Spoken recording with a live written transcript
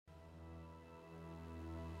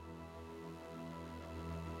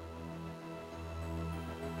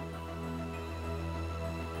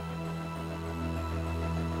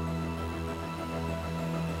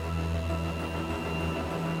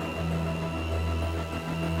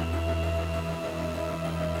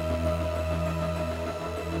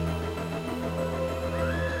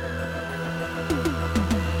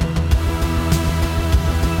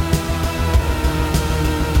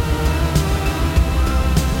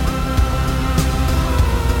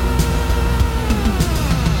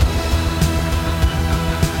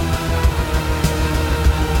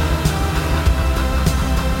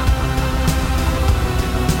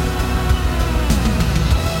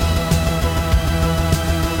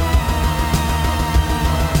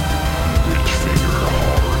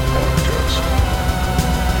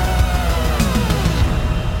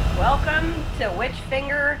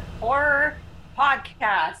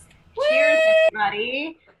podcast. Cheers,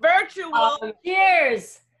 everybody. Virtual.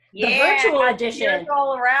 Cheers. Yeah, the virtual edition. Cheers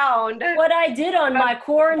all around. What I did on my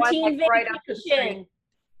quarantine right vacation.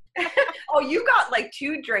 Oh, you got like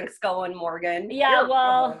 2 drinks going, Morgan. Yeah,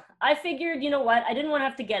 well, I figured, you know what? I didn't want to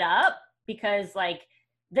have to get up because, like,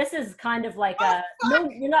 this is kind of like no,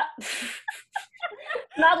 you're not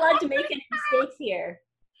not allowed to make any mistakes here.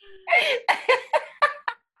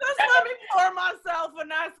 Just let me pour myself a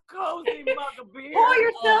nice cozy mug of beer. Pour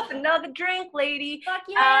yourself another drink, lady. Fuck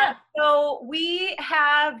yeah. So we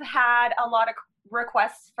have had a lot of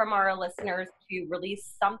requests from our listeners to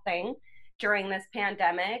release something during this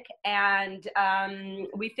pandemic, and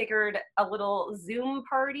we figured a little Zoom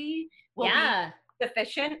party will be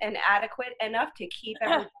sufficient and adequate enough to keep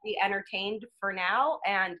everybody entertained for now,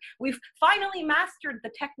 and we've finally mastered the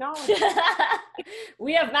technology.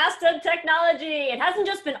 We have mastered technology. It hasn't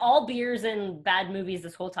just been all beers and bad movies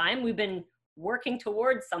this whole time. We've been working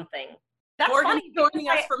towards something. That's Morgan's funny. joining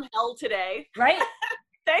us from hell today. Right?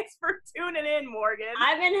 Thanks for tuning in, Morgan.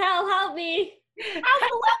 I'm in hell, help me. How's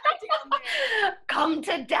the weather down there? Come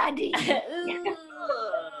to daddy.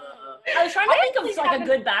 I was trying to think of like a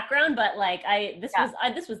good background, but like this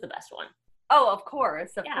was the best one. Oh, of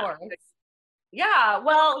course. Yeah,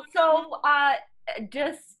 well, so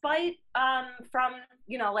despite from,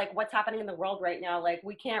 you know, like what's happening in the world right now, like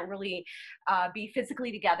we can't really be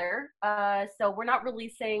physically together. So we're not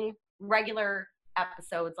releasing regular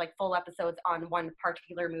episodes, like full episodes on one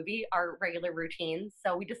particular movie, our regular routines.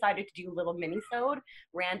 So we decided to do a little mini-sode,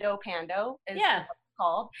 Rando Pando is what it's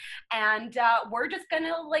called. And we're just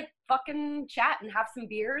gonna like fucking chat and have some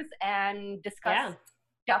beers and discuss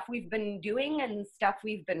stuff we've been doing and stuff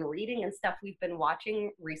we've been reading and stuff we've been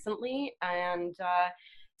watching recently, and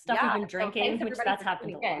stuff we've been drinking, which that's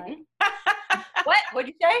happened a lot. What? What'd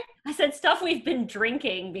you say? I said stuff we've been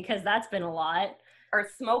drinking because that's been a lot. Or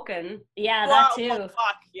smoking. Yeah, that too. Well,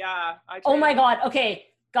 fuck, yeah. Oh my god. Okay,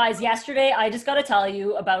 guys, yesterday I just got to tell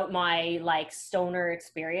you about my like stoner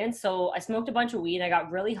experience. So I smoked a bunch of weed, I got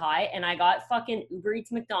really high, and I got fucking Uber Eats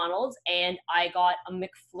McDonald's, and I got a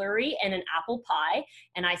McFlurry and an apple pie,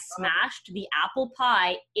 and I smashed the apple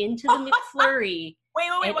pie into the McFlurry. Wait,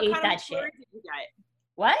 and what ate kind that of shit. McFlurry did you get?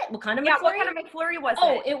 What kind of McFlurry? Yeah, what kind of McFlurry was it?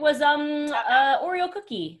 Oh, it was Oreo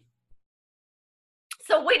cookie.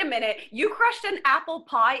 So wait a minute, you crushed an apple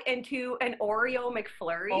pie into an Oreo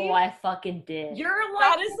McFlurry? Oh, I fucking did. You're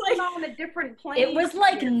like, on a different plane. It was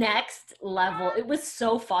like next level. It was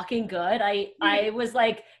so fucking good. I was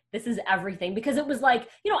like, this is everything, because it was like,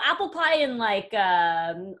 you know, apple pie and like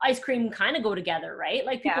ice cream kind of go together, right?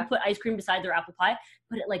 Like people put ice cream beside their apple pie,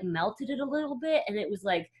 but it like melted it a little bit, and it was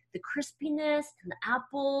like the crispiness and the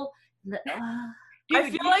apple. And I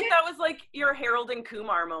feel like that was like your Harold and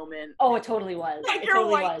Kumar moment. Oh, it totally was. Like your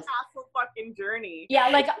White Castle fucking journey. Yeah,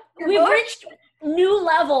 like we've reached new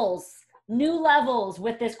levels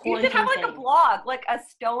with this quarantine. You should have like a blog, like a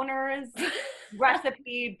stoner's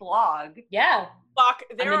recipe blog. Yeah. Fuck,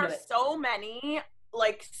 there are so many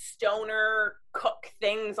like stoner cook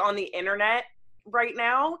things on the internet right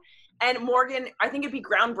now. And Morgan, I think it'd be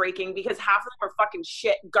groundbreaking because half of them are fucking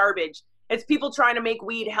shit garbage. It's people trying to make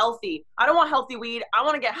weed healthy. I don't want healthy weed. I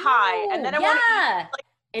want to get high, and then I want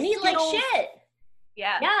to eat like shit.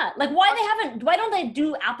 Yeah. Yeah. Like why don't they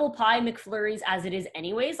do apple pie McFlurries as it is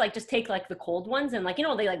anyways? Like just take like the cold ones and like, you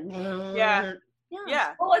know, they like Yeah.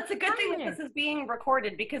 Well, it's a good thing that this is being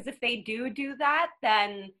recorded, because if they do that,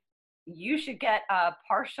 then you should get a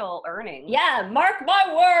partial earning. Yeah, mark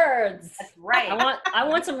my words. That's right. I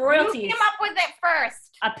want some royalties. You came up with it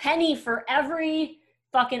first. A penny for every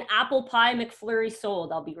fucking apple pie McFlurry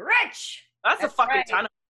sold. I'll be rich. That's a fucking ton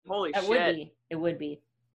of holy shit. It would be.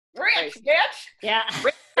 Rich, bitch. Yeah.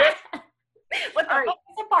 What the fuck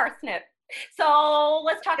is a parsnip? So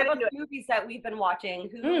let's talk about the movies that we've been watching.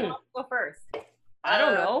 Who wants to go first? I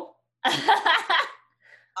don't know.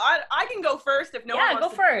 I can go first if no one wants to. Yeah,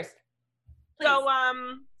 go first. Please. So,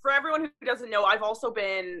 for everyone who doesn't know, I've also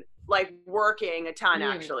been like working a ton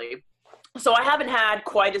actually. So I haven't had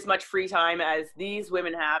quite as much free time as these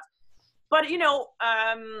women have. But, you know,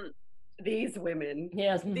 these women.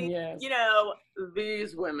 Yes. You know,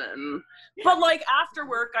 these women. But, like, after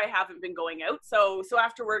work, I haven't been going out. So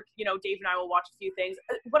after work, you know, Dave and I will watch a few things.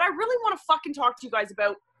 What I really want to fucking talk to you guys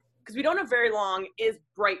about, because we don't have very long, is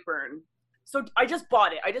Brightburn. So I just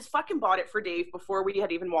bought it. I just fucking bought it for Dave before we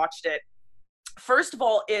had even watched it. First of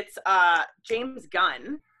all, it's James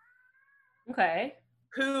Gunn. Okay.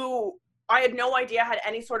 Who I had no idea had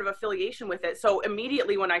any sort of affiliation with it. So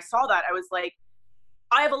immediately when I saw that, I was like,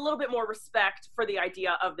 I have a little bit more respect for the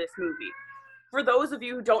idea of this movie. For those of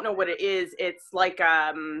you who don't know what it is, it's like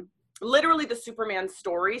literally the Superman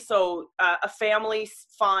story. So a family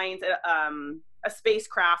finds a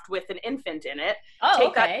spacecraft with an infant in it. Oh,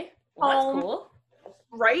 okay. Well, that's cool.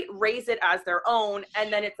 Right, raise it as their own,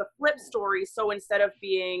 and then it's a flip story. So instead of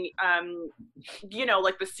being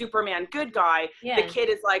like the Superman good guy, the kid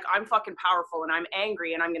is like, I'm fucking powerful and I'm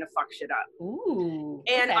angry and I'm gonna fuck shit up. Ooh,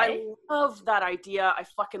 and I love that idea. I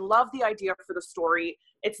fucking love the idea for the story.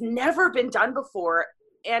 It's never been done before,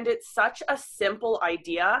 and it's such a simple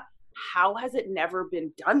idea. How has it never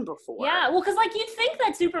been done before? Yeah, well, because like you'd think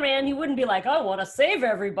that Superman, he wouldn't be like, I want to save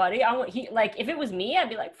everybody. If it was me, I'd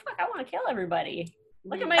be like, fuck, I want to kill everybody.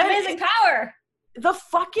 Look at my amazing power. The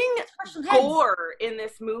fucking gore in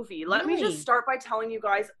this movie. Let me just start by telling you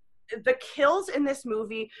guys, the kills in this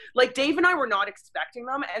movie, like Dave and I were not expecting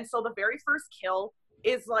them. And so the very first kill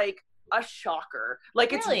is like a shocker.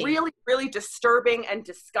 Like it's really, really disturbing and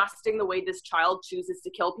disgusting the way this child chooses to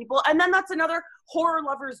kill people. And then that's another horror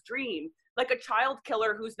lover's dream. Like a child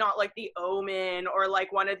killer who's not like the Omen or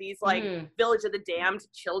like one of these like Village of the Damned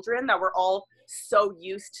children that we're all so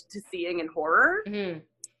used to seeing in horror.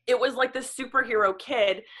 It was like this superhero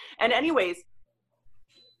kid. And anyways,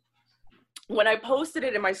 when I posted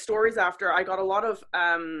it in my stories after, I got a lot of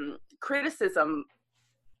criticism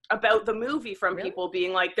about the movie from people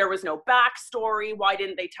being like, there was no backstory. Why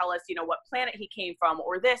didn't they tell us, what planet he came from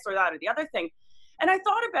or this or that or the other thing? And I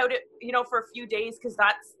thought about it, for a few days, because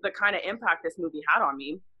that's the kind of impact this movie had on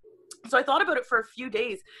me. So I thought about it for a few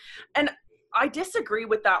days, and I disagree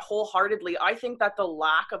with that wholeheartedly. I think that the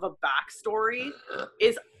lack of a backstory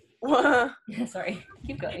is sorry,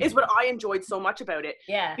 keep going. Is what I enjoyed so much about it.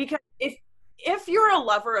 Yeah. Because if you're a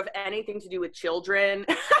lover of anything to do with children,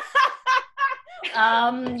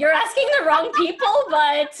 you're asking the wrong people,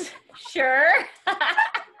 but sure.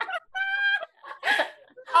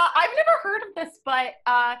 I've never heard of this, but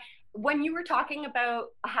when you were talking about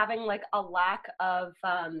having like a lack of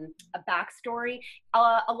a backstory,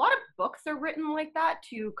 a lot of books are written like that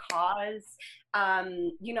to cause,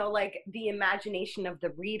 like the imagination of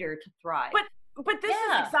the reader to thrive. But this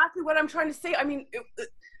is exactly what I'm trying to say. I mean,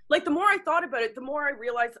 like the more I thought about it, the more I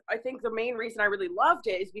realized I think the main reason I really loved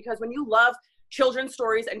it is because when you love children's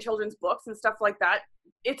stories and children's books and stuff like that,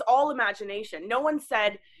 it's all imagination. No one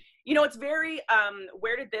said, it's very,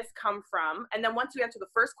 where did this come from? And then once we answer the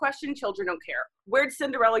first question, children don't care. Where did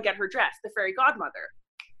Cinderella get her dress? The fairy godmother.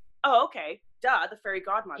 Oh, okay. Duh, the fairy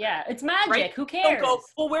godmother. Yeah, it's magic. Right? Who cares? Don't go,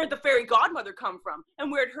 well, where'd the fairy godmother come from?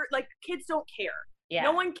 And where'd her, like, kids don't care. Yeah.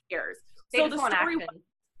 No one cares. So the story,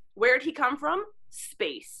 where'd he come from?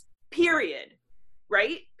 Space. Period.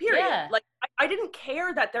 Right? Period. Yeah. Like, I didn't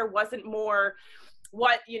care that there wasn't more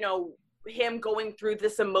him going through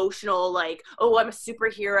this emotional, like, oh, I'm a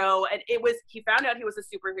superhero. And he found out he was a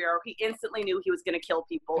superhero. He instantly knew he was going to kill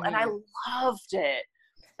people. And I loved it.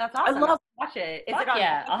 That's awesome. I love watch it. Is it on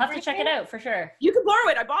I'll have to check it out for sure. You can borrow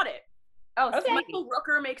it. I bought it. Oh, okay. Michael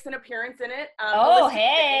Rooker makes an appearance in it. Elizabeth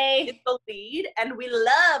hey. Is the lead. And we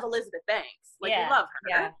love Elizabeth Banks. Like, we love her.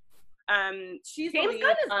 Yeah. She's James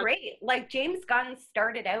Gunn is great. Like, James Gunn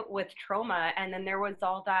started out with Trauma, and then there was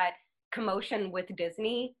all that commotion with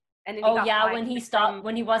Disney. And then when he stopped,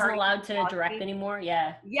 when he wasn't allowed to direct anymore.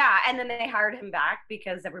 Yeah, and then they hired him back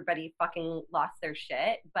because everybody fucking lost their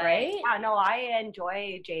shit. But I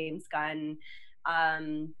enjoy James Gunn.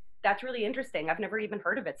 That's really interesting. I've never even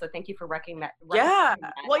heard of it, so thank you for recommending that. Yeah,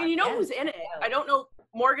 well, who's in it? I don't know,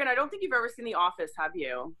 Morgan. I don't think you've ever seen The Office, have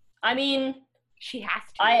you? I mean, she has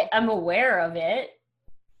to. I am aware of it.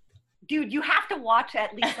 Dude, you have to watch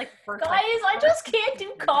at least like the first. Guys, I just can't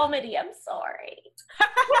do comedy. I'm sorry. What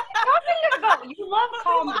are you talking about? You love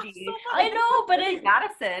comedy. I know, but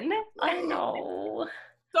Madison. I know.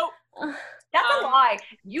 So that's a lie.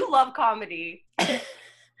 You love comedy. I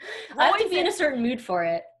have to be in a certain mood for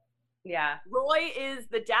it. Yeah. Roy is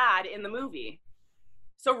the dad in the movie.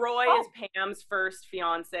 So Roy is Pam's first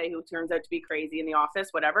fiance, who turns out to be crazy in the office,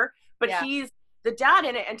 whatever. But he's the dad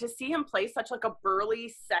in it, and to see him play such like a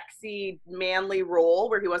burly, sexy, manly role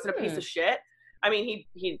where he wasn't a piece of shit. I mean,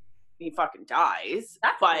 he fucking dies.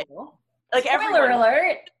 That's cool. Like, Spoiler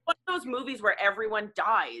alert. It's one of those movies where everyone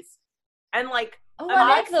dies, and like, I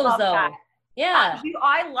like those though. That. Yeah,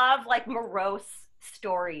 I love like morose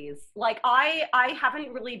stories. Like I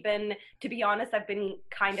haven't really been, to be honest, I've been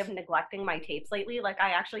kind of neglecting my tapes lately. Like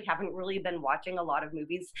I actually haven't really been watching a lot of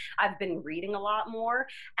movies. I've been reading a lot more,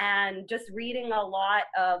 and just reading a lot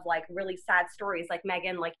of like really sad stories. Like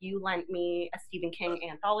Megan, like you lent me a Stephen King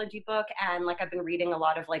anthology book, and like I've been reading a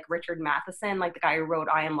lot of like Richard Matheson, like the guy who wrote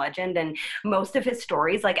I Am Legend, and most of his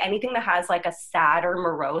stories, like anything that has like a sad or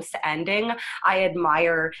morose ending, I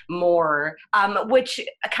admire more, which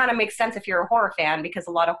kind of makes sense if you're a horror fan, fan because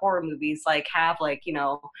a lot of horror movies like have like, you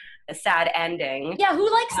know, a sad ending. Yeah,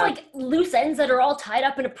 who likes like loose ends that are all tied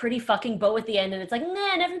up in a pretty fucking bow at the end and it's like,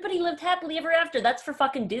 nah, and everybody lived happily ever after. That's for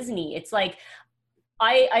fucking Disney. It's like,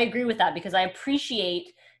 I agree with that because I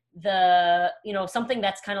appreciate the, you know, something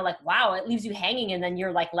that's kind of like, wow, it leaves you hanging and then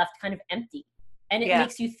you're like left kind of empty. And it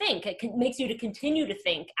makes you think, makes you to continue to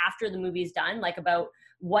think after the movie's done, like about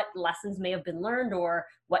what lessons may have been learned or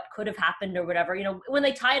what could have happened or whatever. You know, when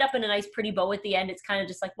they tie it up in a nice pretty bow at the end, it's kind of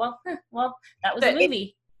just like, well, that was a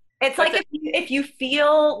movie. It's like if you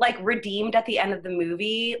feel like redeemed at the end of the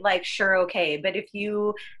movie, like sure, okay. But if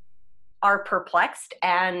you are perplexed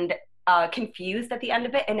and confused at the end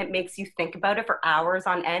of it, and it makes you think about it for hours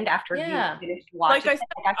on end after you finished watching.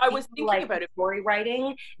 Like I was thinking about it. Story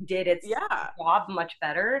writing did its job much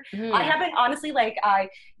better. Mm. I haven't honestly lately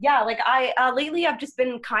I've just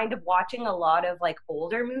been kind of watching a lot of like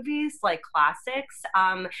older movies, like classics.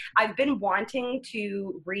 I've been wanting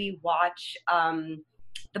to rewatch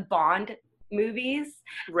the Bond movies.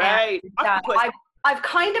 Right. And, I've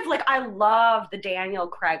kind of like, I love the Daniel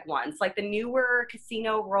Craig ones. Like the newer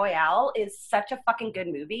Casino Royale is such a fucking good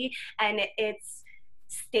movie. And it's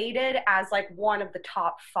stated as like one of the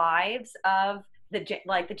top 5s of the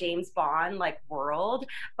James Bond like world.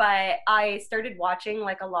 But I started watching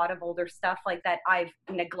like a lot of older stuff like that I've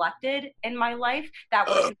neglected in my life that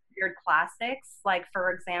were considered classics. Like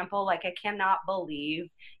for example, like I cannot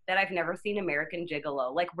believe that I've never seen American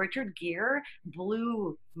Gigolo. Like Richard Gere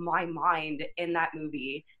blew my mind in that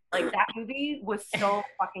movie. Like that movie was so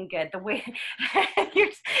fucking good. The way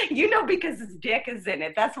you know, because his dick is in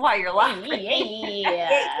it. That's why you're laughing.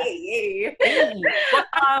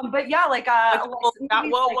 But yeah, like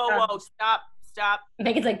whoa, stop.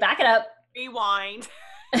 Megan's like, back it up. Rewind.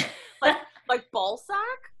 like Ballsack?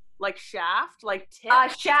 Like Shaft? Like Tip?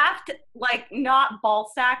 Shaft, like not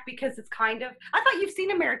Ballsack because it's kind of. I thought you've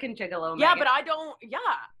seen American Gigolo. Yeah, Megan. but I don't. Yeah.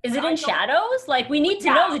 Is it in shadows? Like we need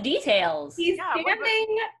to know the details. He's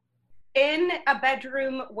standing in a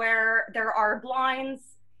bedroom where there are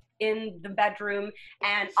blinds in the bedroom,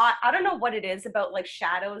 and I don't know what it is about like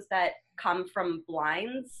shadows that come from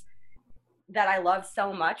blinds that I love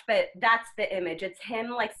so much, but that's the image. It's him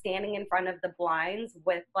like standing in front of the blinds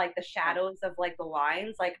with like the shadows of like the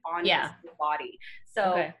lines like on his body.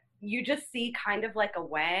 So you just see kind of like a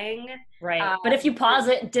wang. Right. But if you pause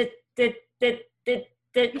it, you can see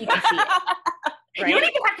it. Right? You don't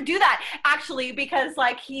even have to do that actually, because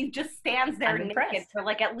like he just stands there naked for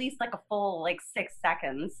like at least like a full like 6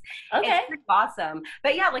 seconds. Okay. It's pretty awesome.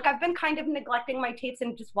 But yeah, like I've been kind of neglecting my tapes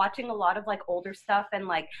and just watching a lot of like older stuff and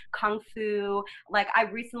like kung fu. Like I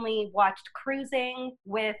recently watched Cruising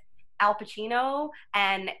with Al Pacino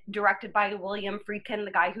and directed by William Friedkin,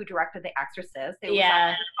 the guy who directed The Exorcist.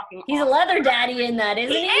 He's a leather daddy in that,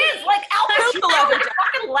 isn't he? He is like Al Pacino,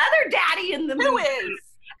 fucking leather daddy in the movie. Who is?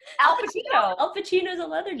 Al Pacino. Al Pacino's a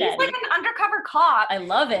leather daddy. He's like an undercover cop. I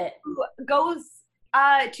love it. Who goes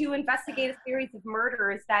to investigate a series of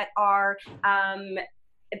murders that are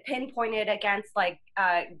pinpointed against like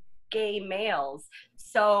gay males.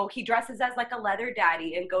 So he dresses as like a leather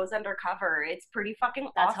daddy and goes undercover. It's pretty fucking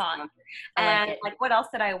That's awesome. hot. And like what else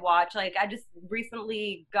did I watch? Like I just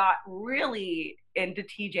recently got really into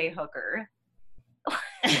TJ Hooker.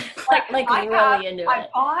 I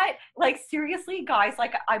bought, like seriously guys,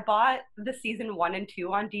 like I bought the season 1 and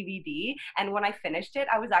 2 on DVD, and when I finished it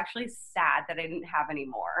I was actually sad that I didn't have any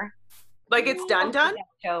more. Like it's done? That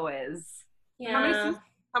show is. Yeah.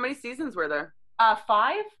 How many seasons were there?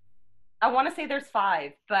 5. I want to say there's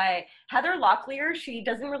 5, but Heather Locklear, she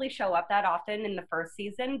doesn't really show up that often in the first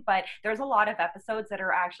season, but there's a lot of episodes that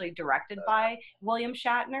are actually directed by William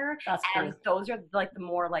Shatner. That's and those are like the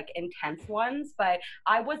more like intense ones. But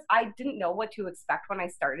I didn't know what to expect when I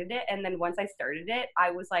started it, and then once I started it,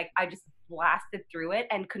 I was like, I just blasted through it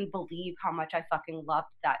and couldn't believe how much I fucking loved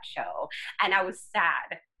that show, and I was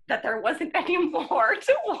sad that there wasn't any more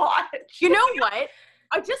to watch. You know what?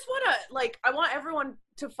 I just want to, like, I want everyone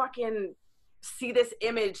to fucking see this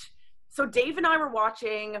image. So Dave and I were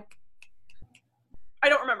watching, I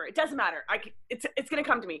don't remember. It doesn't matter. It's going to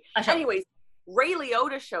come to me. Anyways, Ray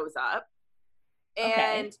Liotta shows up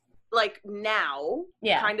and like now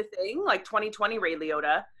kind of thing, like 2020 Ray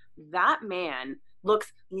Liotta, that man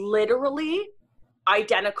looks literally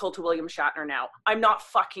identical to William Shatner now. I'm not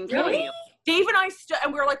fucking kidding you. Dave and I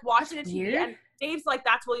and we were like watching the TV and Dave's like,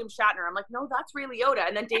 that's William Shatner. I'm like, no, that's Ray Liotta.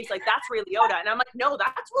 And then Dave's like, that's Ray Liotta. And I'm like, no,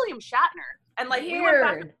 that's William Shatner. And like, we went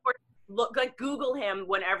back and forth, look, like Google him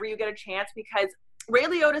whenever you get a chance, because Ray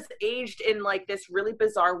Liotta's aged in like this really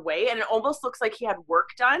bizarre way. And it almost looks like he had work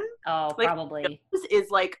done. Oh, like, probably. This is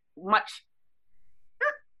like much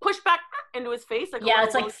pushed back into his face. Like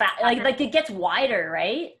it's like fat, like it gets wider,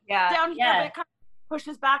 right? Yeah. Down here, but it kind of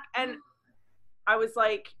pushes back, and I was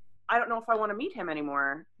like, I don't know if I want to meet him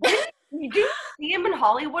anymore. Did you see him in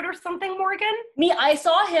Hollywood or something, Morgan? I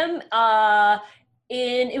saw him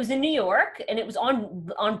it was in New York, and it was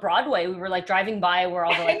on Broadway. We were like driving by where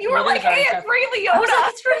all the like, and you were like, hey, it's Ray Liotta. I was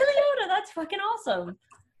like, it's Ray Liotta. That's fucking awesome.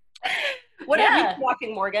 What have you been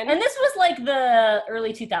watching, Morgan? And this was like the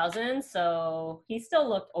early 2000s, so he still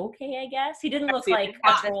looked okay, I guess. He didn't look like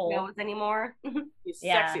a troll anymore. He's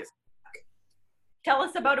sexy. Tell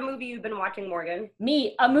us about a movie you've been watching, Morgan.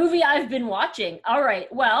 A movie I've been watching. All right.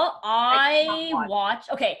 Well, I want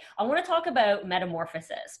to talk about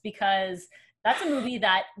Metamorphosis, because that's a movie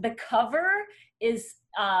that the cover is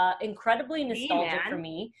incredibly nostalgic for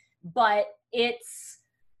me, but it's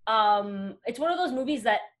one of those movies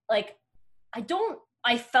that like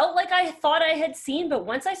I felt like I thought I had seen, but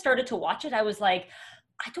once I started to watch it, I was like,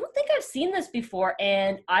 I don't think I've seen this before.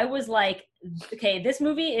 And I was like, okay, this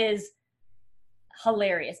movie is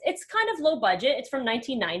hilarious. It's kind of low budget. It's from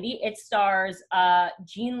 1990. It stars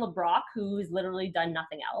Jean LeBrock, who's literally done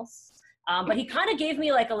nothing else. But he kind of gave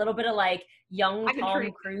me like a little bit of like young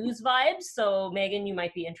Tom Cruise vibes. So Megan, you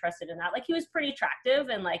might be interested in that. Like he was pretty attractive,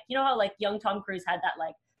 and like, you know how like young Tom Cruise had that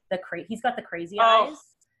like he's got the crazy eyes.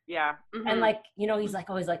 Yeah. Mm-hmm. And like, you know, he's like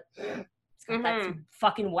always like he's got that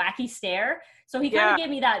fucking wacky stare. So he kind of gave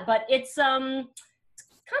me that, but it's kind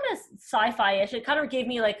of sci-fi-ish. It kind of gave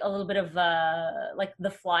me like a little bit of like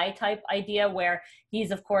The Fly type idea, where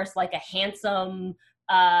he's of course like a handsome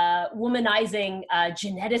womanizing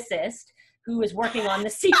geneticist who is working on The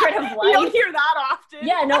Secret of Life. You don't hear that often.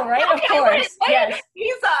 Yeah, no, right? Of course. Yes.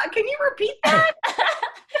 He's can you repeat that?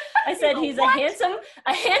 I said he's a handsome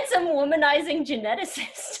womanizing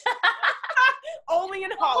geneticist. Only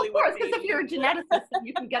in Hollywood. Of course, because if you're a geneticist, then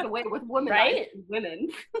you can get away with women.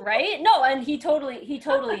 Right? No, and he totally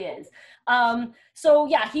is. So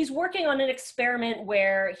yeah, he's working on an experiment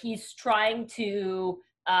where he's trying to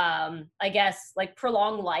I guess like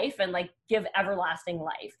prolong life and like give everlasting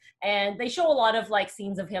life. And they show a lot of like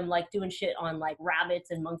scenes of him like doing shit on like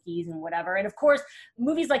rabbits and monkeys and whatever. And of course,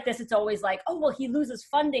 movies like this, it's always like, oh, well, he loses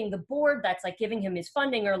funding. The board that's like giving him his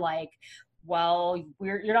funding are like, well,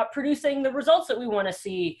 you're not producing the results that we want to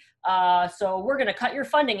see. So we're going to cut your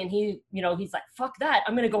funding. And he's like, fuck that.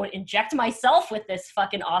 I'm going to go and inject myself with this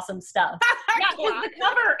fucking awesome stuff. The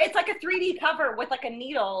cover, it's like a 3D cover with like a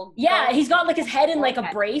needle. Yeah. He's got like his head in like a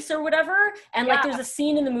brace or whatever. And like, there's a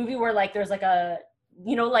scene in the movie where like, there's like a,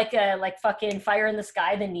 like fucking Fire in the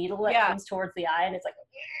Sky, the needle that comes towards the eye. And it's like,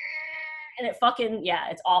 and it fucking,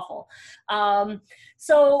 it's awful.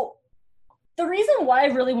 So the reason why I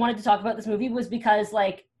really wanted to talk about this movie was because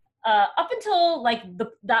like, up until like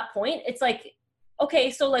that point, it's like,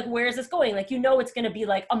 okay, so like, where is this going? Like, it's going to be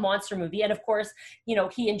like a monster movie. And of course,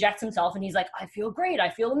 he injects himself and he's like, I feel great. I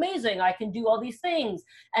feel amazing. I can do all these things.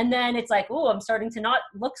 And then it's like, oh, I'm starting to not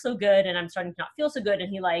look so good. And I'm starting to not feel so good.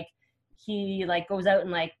 And he goes out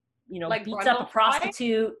and like beats up a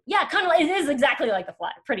prostitute. Fly? Yeah, kind of. It is exactly like The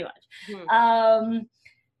Fly, pretty much.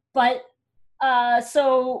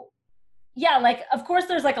 So yeah, like, of course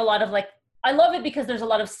there's like a lot of like, I love it because there's a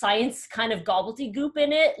lot of science kind of gobbledygook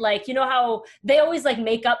in it. Like, you know how they always like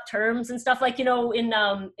make up terms and stuff, like, in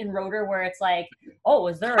Rotor, where it's like, oh,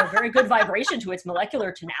 is there a very good vibration to its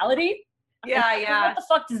molecular tonality? Yeah. What the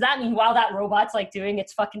fuck does that mean while that robot's like doing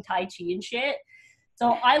its fucking Tai Chi and shit?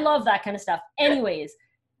 So I love that kind of stuff. Anyways,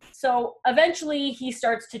 so eventually he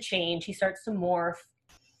starts to change. He starts to morph.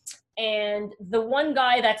 And the one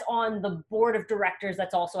guy that's on the board of directors,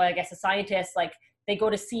 that's also, I guess, a scientist, like, they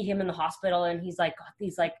go to see him in the hospital, and he's like,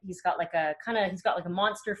 he's got like a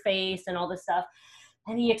monster face and all this stuff.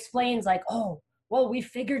 And he explains like, oh, well, we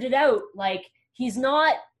figured it out. Like, he's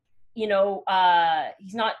not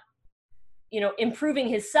improving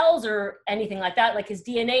his cells or anything like that. Like, his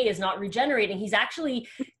DNA is not regenerating. He's actually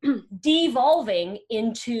devolving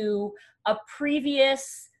into a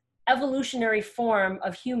previous evolutionary form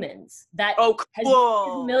of humans that has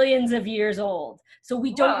been millions of years old. So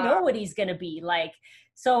we don't know what he's going to be like.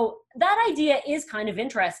 So that idea is kind of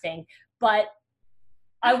interesting, but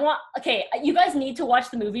you guys need to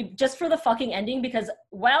watch the movie just for the fucking ending, because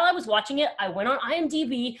while I was watching it, I went on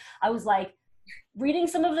IMDb, I was like reading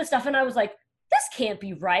some of the stuff, and I was like, this can't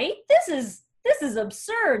be right. This is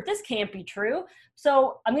absurd. This can't be true.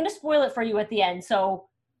 So I'm going to spoil it for you at the end. So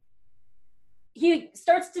he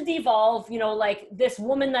starts to devolve, like this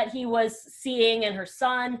woman that he was seeing and her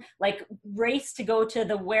son like race to go to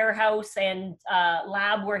the warehouse and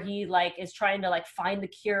lab where he like is trying to like find the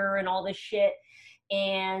cure and all this shit.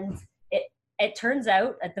 And it turns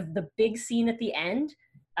out at the big scene at the end,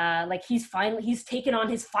 like he's taken on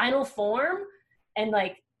his final form, and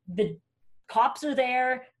like the cops are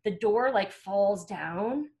there, the door like falls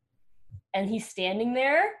down, and he's standing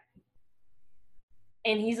there,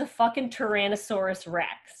 and he's a fucking Tyrannosaurus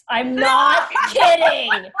Rex. I'm not kidding.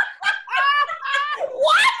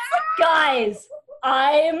 What? Guys,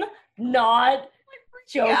 I'm not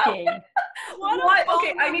joking. What?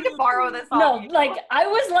 Okay, I need to borrow this. No, like I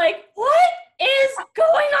was like, what is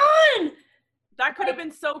going on? That could have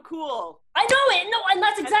been so cool. I know it. No, and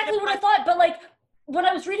that's exactly what I thought. But like when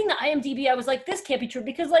I was reading the IMDb, I was like, this can't be true,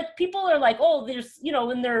 because like people are like, oh, there's, you know,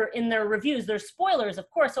 in their reviews, there's spoilers, of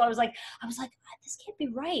course. So I was like, this can't be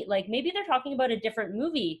right. Like maybe they're talking about a different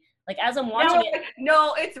movie. Like as I'm watching it,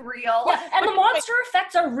 no, it's real. Yeah, and the monster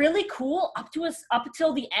effects are really cool up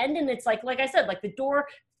until the end, and it's like I said, like the door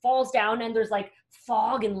falls down and there's like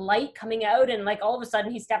fog and light coming out, and like all of a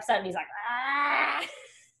sudden he steps out and he's like, ah.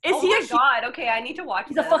 Oh my god, okay, I need to watch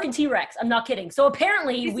He's a fucking T-Rex. I'm not kidding. So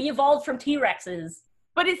apparently we evolved from T-Rexes.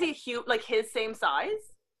 But is he huge, like his same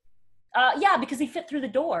size? Yeah, because he fit through the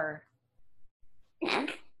door.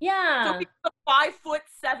 Yeah. So he's a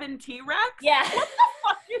 5'7" T-Rex? Yeah. What the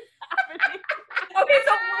fuck is happening? Okay,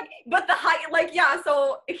 so but the height, like, yeah,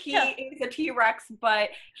 so he is a T-Rex, but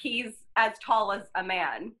he's as tall as a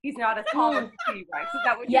man. He's not as tall as a T-Rex. Is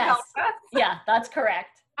that what you tell us? Yeah, that's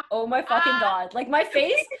correct. Oh my fucking god. Like my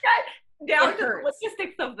face down to the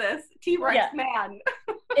logistics of this T-Rex man.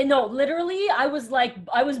 And no, literally I was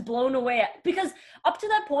blown away, because up to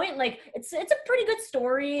that point, like it's a pretty good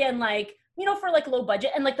story, and like, you know, for like low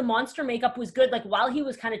budget, and like the monster makeup was good. Like while he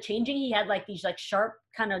was kind of changing, he had like these like sharp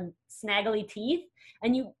kind of snaggly teeth,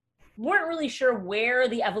 and you weren't really sure where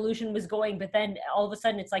the evolution was going, but then all of a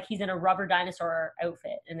sudden it's like he's in a rubber dinosaur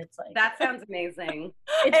outfit, and it's like, that sounds amazing.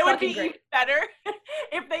 It would be great. Better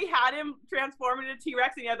if they had him transform into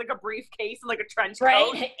T-Rex and he had like a briefcase and like a trench coat.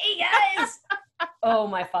 Right? Hey guys. Oh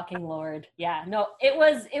my fucking lord. Yeah, no, it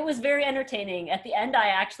was very entertaining. At the end I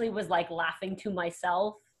actually was like laughing to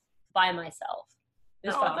myself by myself. It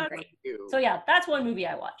was fucking great. Cute. So yeah, that's one movie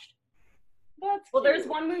I watched. Well, there's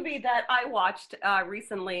one movie that I watched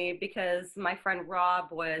recently, because my friend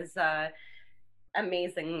Rob was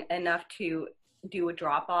amazing enough to do a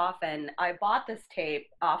drop off, and I bought this tape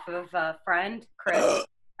off of a friend, Chris,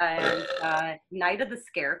 and Night of the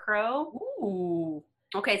Scarecrow. Ooh.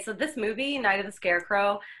 Okay, so this movie, Night of the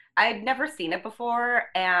Scarecrow, I'd never seen it before,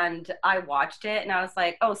 and I watched it, and I was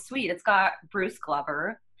like, oh, sweet, it's got Bruce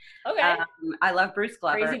Glover. Okay. I love Bruce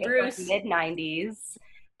Glover. Crazy Bruce. Mid-90s.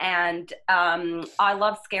 And I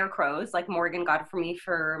love Scarecrows. Like Morgan got it for me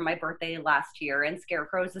for my birthday last year, and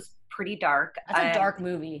Scarecrows is pretty dark. That's a dark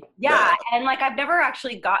movie. Yeah, and like I've never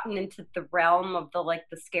actually gotten into the realm of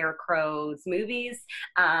the Scarecrows movies.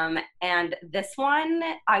 And this one,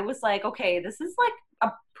 I was like, okay, this is like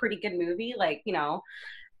a pretty good movie. Like, you know,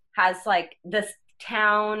 has like this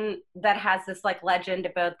town that has this like legend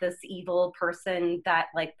about this evil person that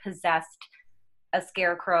like possessed a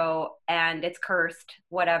scarecrow, and it's cursed,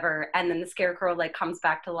 whatever, and then the scarecrow like comes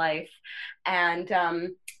back to life, and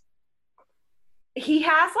he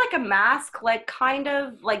has like a mask, like kind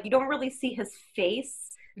of like you don't really see his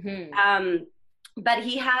face, but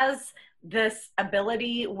he has this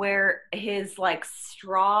ability where his like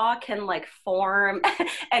straw can like form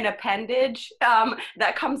an appendage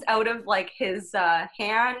that comes out of like his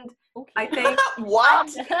hand. Okay. I think.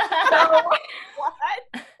 What?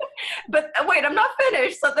 What? But wait, I'm not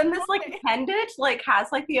finished. So then this like appendage like has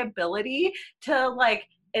like the ability to like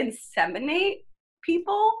inseminate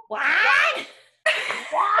people. What?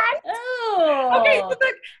 What? Oh. Okay, so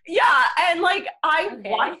yeah, and like I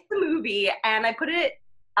watched the movie and I put it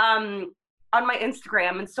on my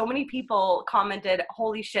Instagram, and so many people commented,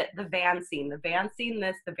 holy shit, the van scene this,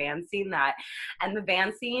 the van scene that. And the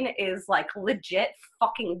van scene is like legit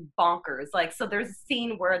fucking bonkers. Like, so there's a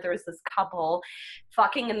scene where there's this couple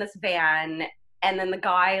fucking in this van, and then the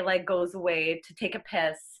guy like goes away to take a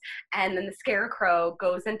piss, and then the scarecrow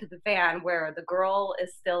goes into the van where the girl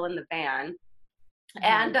is still in the van.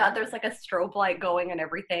 And there's like a strobe light going and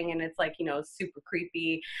everything, and it's like, you know, super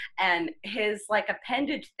creepy, and his like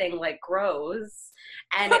appendage thing like grows,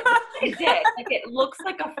 and it did like it looks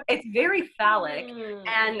like it's very phallic,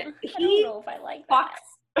 and he I don't know if I like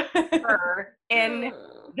fucks her in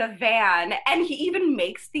the van, and he even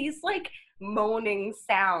makes these like moaning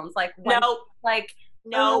sounds like no like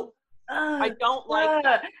no I don't like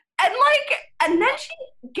that. And then she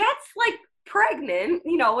gets like pregnant,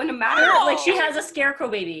 you know, in a matter of like she has a scarecrow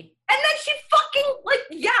baby, and then she fucking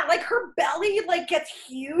like her belly like gets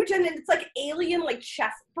huge, and then it's like alien like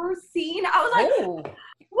chest burst scene. I was like,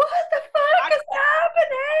 what the fuck is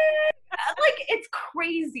happening? Like, it's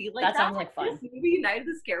crazy. Like, that sounds like fun. This movie, Night of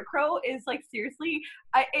the Scarecrow, is like, seriously,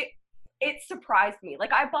 it surprised me.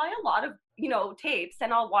 Like, I buy a lot of, tapes,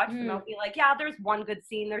 and I'll watch them. I'll be like, yeah, there's one good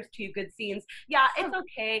scene, there's two good scenes. Yeah, it's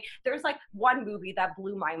okay. There's like one movie that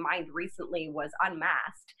blew my mind recently was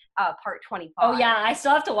Unmasked, part 25. Oh yeah, I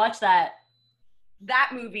still have to watch that.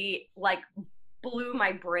 That movie, like, blew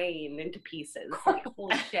my brain into pieces. Like,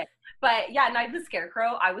 holy shit. But yeah, Night of the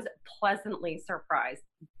Scarecrow, I was pleasantly surprised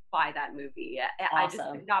by that movie. Awesome. I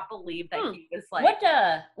just could not believe that he was like...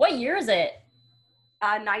 What year is it?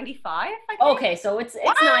 95, I think. Okay, so it's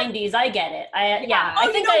 90s. I get it. I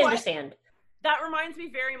think I understand. That reminds me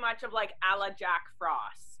very much of like a la Jack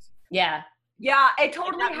Frost. Yeah. Yeah, it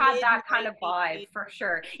totally had that kind of vibe for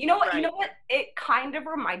sure. You know what? Right. You know what? It kind of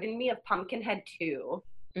reminded me of Pumpkinhead 2.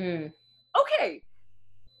 Okay.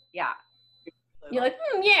 Yeah. You're like,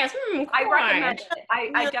 yes, I recommend it.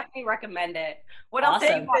 I definitely recommend it. What else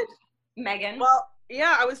did you watch, Megan? Well,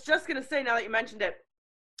 yeah, I was just gonna say, now that you mentioned it,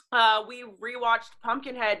 we rewatched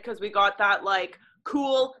Pumpkinhead because we got that like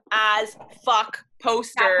cool as fuck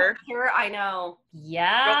poster. I know.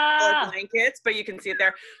 Yeah. Blankets, but you can see it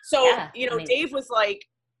there. So Dave was like,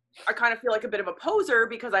 I kind of feel like a bit of a poser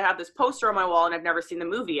because I have this poster on my wall and I've never seen the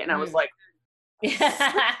movie, and I was like,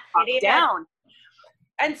 down.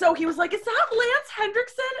 And so he was like, is that Lance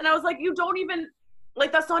Henriksen? And I was like, you don't even,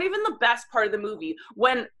 like, that's not even the best part of the movie.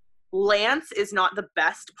 When Lance is not the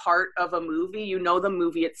best part of a movie, the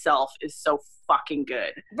movie itself is so fucking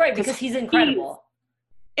good. Right, because he's incredible.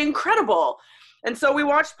 Incredible. And so we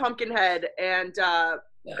watched Pumpkinhead, and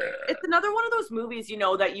it's another one of those movies,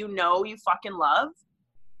 that you fucking love.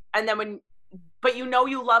 And then but you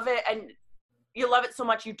love it, and you love it so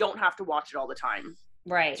much you don't have to watch it all the time.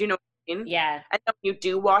 Right. Do you know what I mean? Yeah. And then when you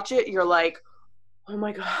do watch it, you're like, oh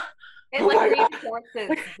my God. It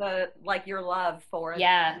reinforces your love for it.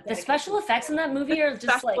 Yeah. The special effects in that movie are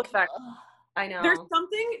just like, I know. There's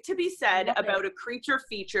something to be said about a creature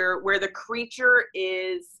feature where the creature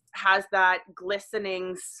has that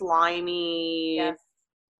glistening, slimy. Yes.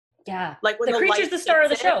 Yeah. Like when the creature's the star of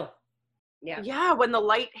the show. Yeah. Yeah, when the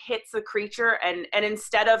light hits the creature and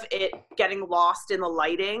instead of it getting lost in the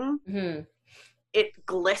lighting, it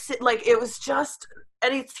glistened. Like, it was just,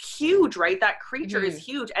 and it's huge, right? That creature is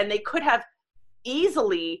huge, and they could have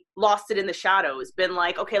easily lost it in the shadows, been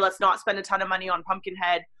like, okay, let's not spend a ton of money on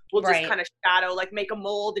Pumpkinhead. We'll just kind of shadow, like make a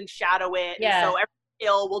mold and shadow it. Yeah. And so every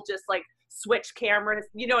kill will just like switch cameras,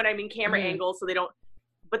 you know what I mean? Camera angles, so they don't,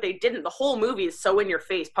 but they didn't. The whole movie is so in your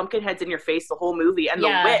face. Pumpkinhead's in your face the whole movie, and the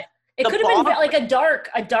wit. It could have been like a dark,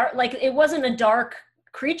 like it wasn't a dark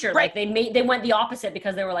creature. Right. Like they went the opposite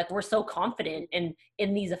because they were like, we're so confident in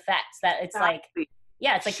these effects that it's like,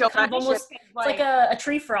 yeah, it's like kind of almost, it's like a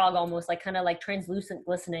tree frog almost, like kind of like translucent,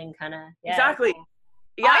 glistening kind of. Yeah. Exactly.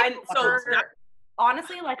 Yeah, and so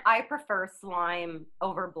honestly, like, I prefer slime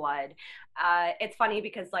over blood. It's funny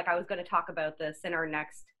because like I was going to talk about this in our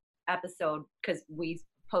next episode because we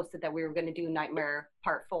posted that we were going to do Nightmare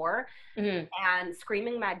Part 4, and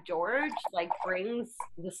Screaming Mad George like brings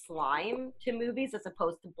the slime to movies as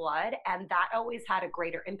opposed to blood, and that always had a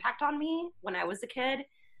greater impact on me when I was a kid,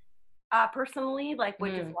 personally, like,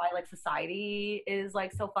 which is why like society is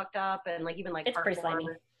like so fucked up, and like even like it's pretty slimy.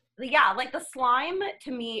 Yeah, like the slime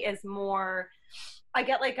to me is more, I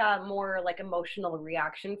get like a more like emotional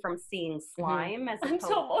reaction from seeing slime as I'm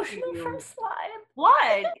so emotional from slime.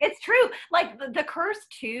 Blood. It's true. Like the Curse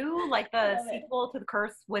 2, like the sequel to The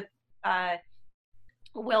Curse with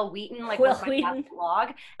Will Wheaton, like Will Wheaton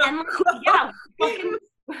vlog. And like, fucking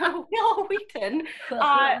Will Wheaton.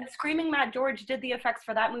 Screaming Mad George did the effects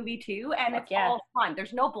for that movie too, and it's all fun.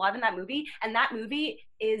 There's no blood in that movie, and that movie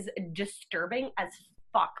is disturbing as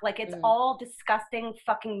fuck. Like, it's all disgusting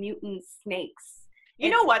fucking mutant snakes. You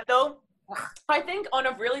know what though? I think on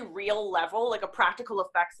a really real level, like a practical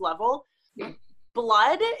effects level,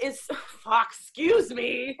 blood is excuse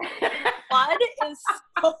me. Blood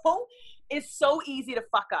is so easy to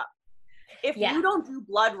fuck up. If you don't do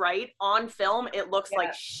blood right on film, it looks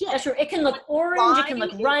like shit. That's true. It can look orange, it can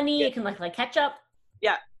look runny, it can look like ketchup.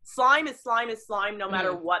 Yeah. Slime is slime no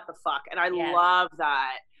matter what the fuck. And I love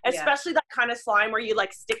that. Especially that kind of slime where you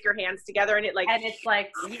like stick your hands together and it like, and it's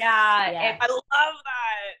like, I love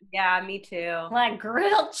that. Yeah, me too. Like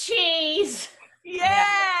grilled cheese.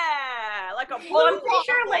 Yeah. Like a well, I'm pretty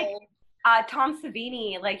sure like Tom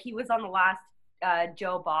Savini, like he was on the last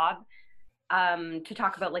Joe Bob to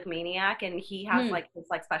talk about like Maniac, and he has like this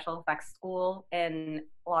like special effects school in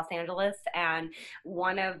Los Angeles, and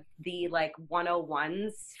one of the like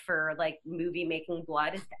 101s for like movie making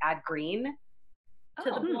blood is to add green.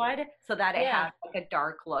 to the blood so that it has like a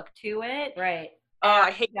dark look to it. Right.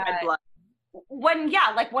 I hate red blood.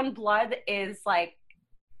 When blood is like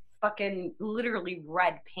fucking literally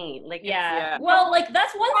red paint. Like well, like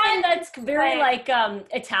that's one thing that's very like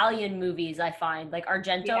Italian movies, I find. Like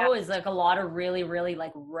Argento is like a lot of really, really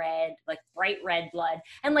like red, like bright red blood.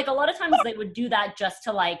 And like a lot of times they would do that just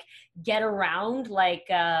to like get around like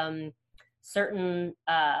certain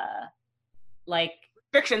like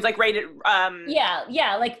restrictions, like rated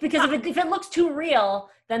like because if it looks too real,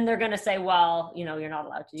 then they're gonna say, well, you know, you're not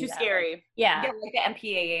allowed to do too that. scary. Like, like the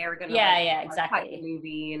MPAA are gonna exactly cut the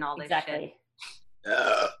movie and all this exactly.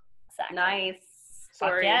 Nice.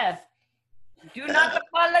 Sorry. Yeah. Do not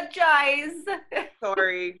apologize.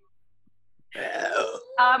 Sorry.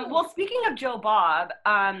 Well, speaking of Joe Bob,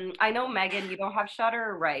 I know Megan, you don't have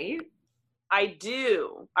Shudder, right? I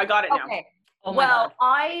do. I got it now. Okay. Oh my well, God.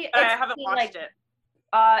 I haven't watched it.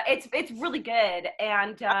 It's really good,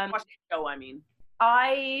 and watched the show, I mean.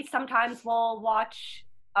 I sometimes will watch,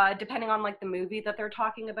 depending on like the movie that they're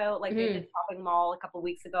talking about. Like they did Shopping Mall a couple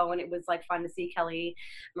weeks ago, and it was like fun to see Kelly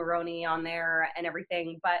Maroney on there and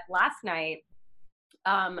everything. But last night,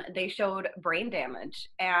 they showed Brain Damage,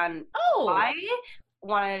 and I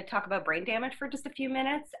want to talk about Brain Damage for just a few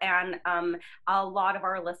minutes. And a lot of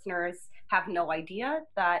our listeners have no idea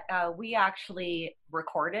that we actually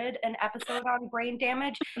recorded an episode on Brain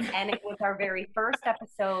Damage, and it was our very first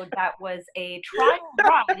episode that was a trial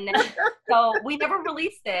run, so we never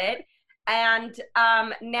released it. And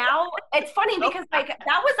now it's funny because like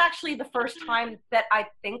that was actually the first time that I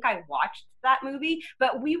think I watched that movie,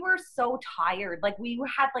 but we were so tired. Like we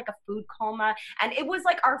had like a food coma, and it was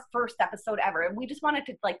like our first episode ever. And we just wanted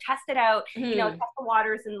to like test it out, you know, test the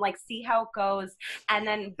waters and like see how it goes. And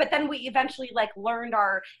then, but then we eventually like learned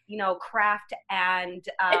our, you know, craft. And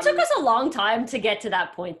it took us a long time to get to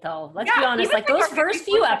that point though. Let's be honest. Like those first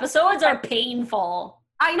few episodes are painful.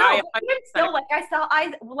 I know. Even still,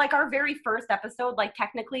 I like our very first episode, like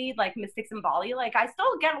technically, like Mystics and Bali, like I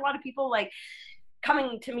still get a lot of people like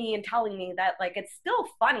coming to me and telling me that like it's still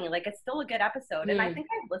funny, like it's still a good episode. And I think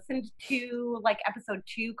I listened to like episode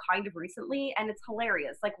 2 kind of recently, and it's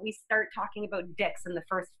hilarious. Like we start talking about dicks in the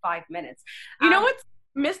first 5 minutes. You know what's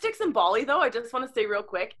Mystics and Bali though? I just want to say real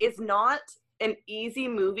quick, is not an easy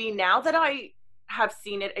movie. Now that I have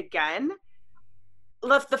seen it again.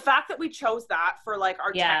 The fact that we chose that for like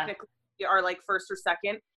our technically our like first or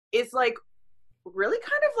second is like really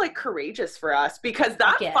kind of like courageous for us, because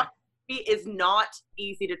that fucking movie is not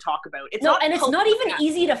easy to talk about. It's not even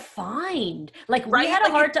easy to find. Like we had a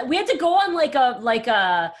hard time. We had to go on like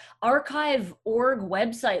a archive.org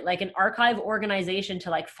website, like an archive organization to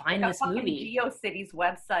like find this movie. GeoCities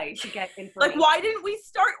website to get information. Like why didn't we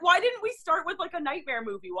start with like a nightmare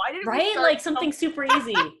movie? Why didn't we start like something super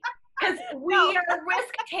easy? Because we are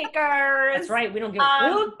risk takers. That's right. We don't give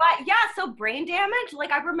a food. But yeah, so Brain Damage, like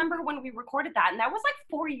I remember when we recorded that, and that was like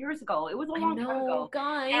 4 years ago. It was a long time ago.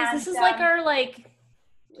 Guys, and, this is like our like.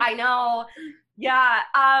 I know. Yeah.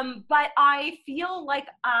 But I feel like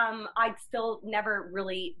I'd still never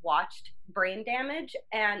really watched Brain Damage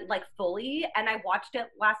and like fully, and I watched it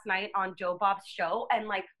last night on Joe Bob's show, and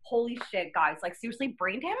like holy shit, guys! Like seriously,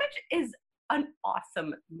 Brain Damage is an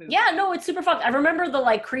awesome movie. Yeah, no, it's super fucked. I remember the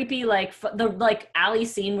like creepy like the like alley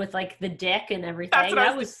scene with like the dick and everything.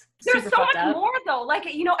 That was there's super so much up. more though.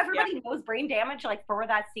 Like, you know, everybody knows Brain Damage like for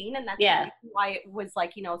that scene, and that's why it was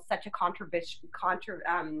like, you know, such a controversial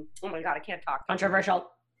oh my god, I can't talk. Controversial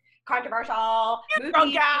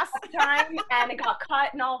movie at the time, and it got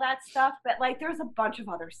cut and all that stuff. But like there's a bunch of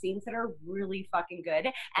other scenes that are really fucking good.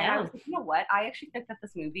 And I was like, you know what? I actually think that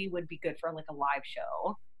this movie would be good for like a live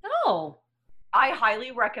show. Oh. I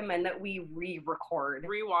highly recommend that we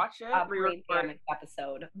rewatch it. A Brain Damage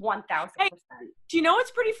episode. 1000%. Hey, do you know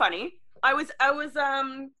what's pretty funny? I was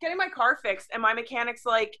getting my car fixed, and my mechanic's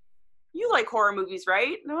like, "You like horror movies,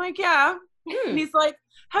 right?" And I'm like, "Yeah." And he's like,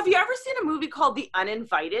 "Have you ever seen a movie called The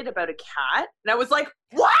Uninvited about a cat?" And I was like,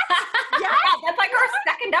 "What?" Yeah, that's like our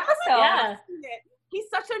second episode. Yeah. He's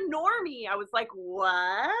such a normie. I was like,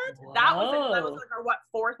 what? That was like our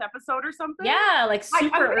fourth episode or something? Yeah, like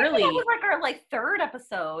super early. That was like our like third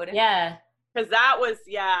episode. Yeah. Because that was,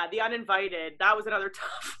 The Uninvited. That was another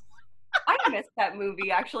tough one. I missed that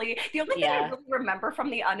movie, actually. The only thing I really remember from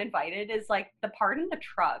The Uninvited is like the part in the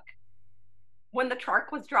truck. When the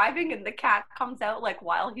truck was driving and the cat comes out like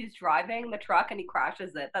while he's driving the truck and he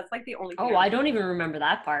crashes it. That's like the only thing. Oh, I don't even remember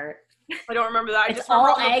that part. I don't remember that. It's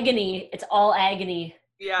all agony. It's all agony.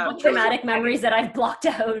 Yeah. Traumatic memories that I've blocked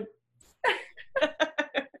out.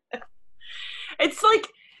 It's like,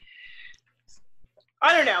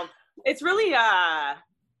 I don't know. It's really,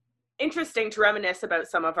 interesting to reminisce about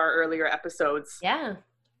some of our earlier episodes. Yeah.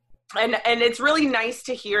 And it's really nice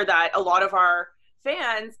to hear that a lot of our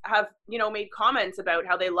fans have, you know, made comments about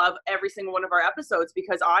how they love every single one of our episodes,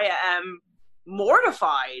 because I am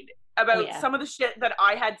mortified about some of the shit that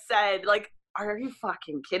I had said. Like, are you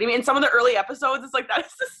fucking kidding me? In some of the early episodes, it's like, that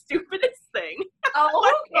is the stupidest thing.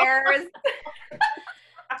 Oh, who cares?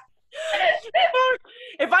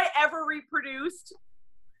 If I ever reproduced,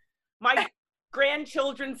 my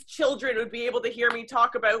grandchildren's children would be able to hear me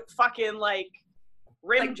talk about fucking, like,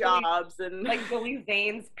 rim like jobs and like Billy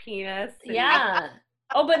Zane's penis. Yeah.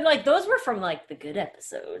 Oh, but like those were from like the good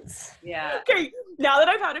episodes. Yeah. Okay, now that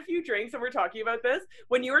I've had a few drinks and we're talking about this,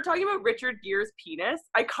 when you were talking about Richard Gere's penis,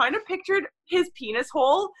 I kind of pictured his penis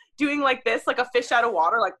hole doing like this, like a fish out of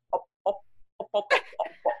water, like up, up, up, up, up, up.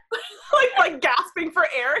 like gasping for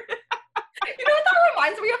air. You know what that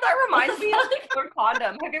reminds me of? That reminds me of Killer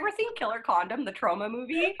Condom. Have you ever seen Killer Condom, the trauma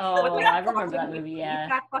movie? Oh, With, like, I remember that movie, yeah.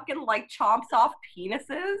 That fucking, like, chomps off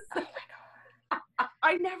penises.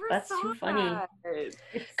 I never That's saw too funny. that.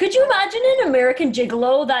 Could you imagine in American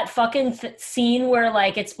Gigolo that fucking scene where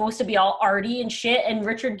like it's supposed to be all arty and shit, and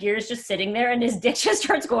Richard Gere's just sitting there and his dick just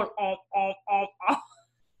starts going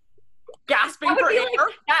Gasping for air.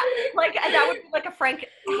 That would be like a Frank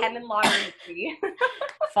Henenlotter movie.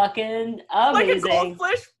 Fucking amazing. Like a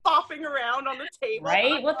goldfish bopping around on the table.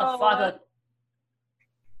 Right? What the fuck?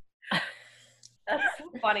 That's so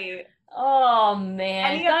funny. Oh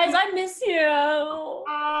man, guys, I miss you.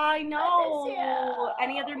 I know. I miss you.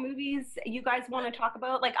 Any other movies you guys want to talk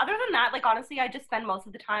about? Like, other than that, like, honestly, I just spend most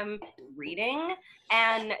of the time reading,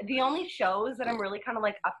 and the only shows that I'm really kind of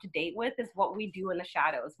like up to date with is What We Do in the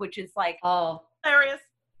Shadows, which is like hilarious,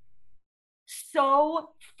 so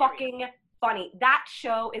fucking funny. That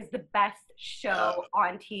show is the best show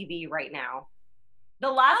on TV right now.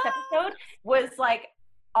 The last episode was like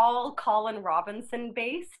all Colin Robinson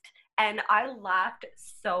based, and I laughed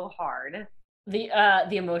so hard. The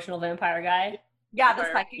emotional vampire guy. Yeah, the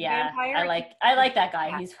psychic vampire. I like that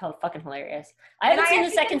guy. He's fucking hilarious. I haven't seen the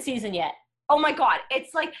second season yet. Oh my god,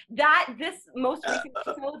 it's like that. This most recent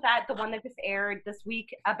episode, that the one that just aired this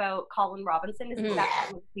week about Colin Robinson, is the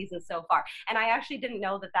best season so far. And I actually didn't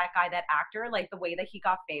know that guy, that actor, like the way that he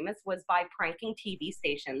got famous was by pranking TV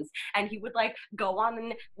stations, and he would like go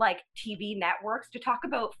on like TV networks to talk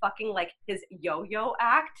about fucking like his yo-yo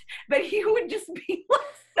act, but he would just be like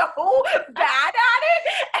so bad at it,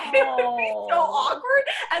 and it would be so awkward.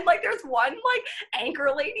 And like there's one like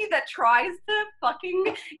anchor lady that tries to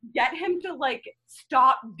fucking get him to like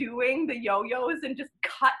stop doing the yo-yos and just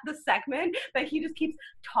cut the segment, but he just keeps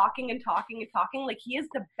talking and talking and talking. Like, he is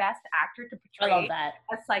the best actor to portray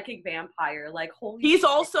a psychic vampire. Like, holy he's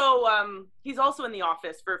also in The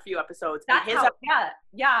Office for a few episodes. That's I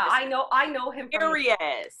know him from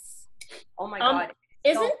Hilarious. Oh my god.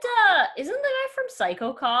 Isn't the guy from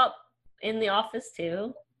Psycho Cop in The Office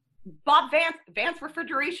too? Bob Vance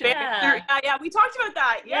Refrigeration. Yeah, we talked about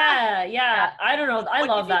that. Yeah. I don't know. I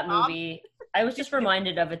love that movie. I was just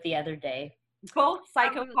reminded of it the other day. Both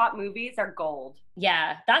Psycho Cop movies are gold.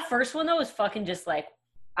 Yeah, that first one though was fucking just like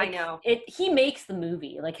I know. He makes the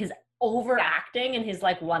movie, like his overacting and his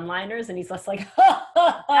like one-liners, and he's just like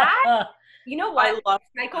you know what? I love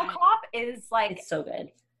Psycho Cop is like, it's so good.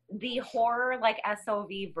 The horror like SOV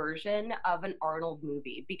version of an Arnold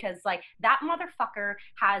movie, because like that motherfucker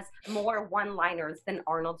has more one-liners than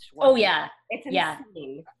Arnold Schwarzenegger. Oh yeah, it's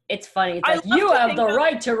insane. It's funny. It's like, you have the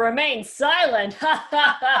right to remain silent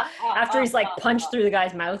after he's like punched through the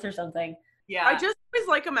guy's mouth or something. Yeah, I just was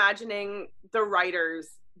like imagining the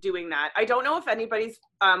writers doing that. I don't know if anybody's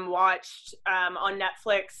watched on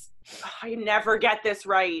Netflix. I never get this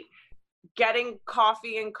right. Getting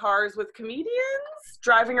coffee in cars with comedians,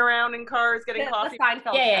 driving around in cars, getting coffee. The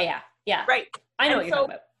Seinfeld yeah. Right. I know what you're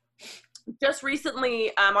talking about. Just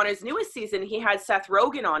recently, on his newest season, he had Seth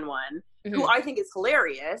Rogen on one, who I think is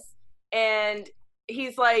hilarious. And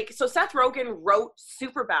he's like, so Seth Rogen wrote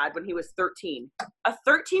Superbad when he was 13. A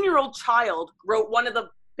 13-year-old child wrote one of the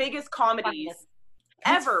biggest comedies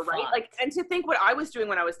ever, right? Like, and to think what I was doing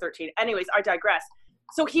when I was 13. Anyways, I digress.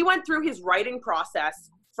 So he went through his writing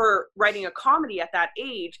process for writing a comedy at that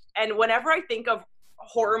age, and whenever I think of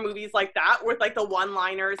horror movies like that with like the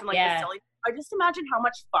one-liners and like the silly, I just imagine how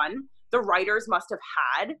much fun the writers must have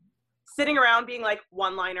had sitting around being like,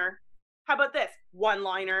 one-liner, how about this,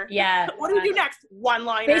 one-liner, what do we do next,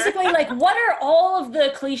 one-liner. Basically, like, what are all of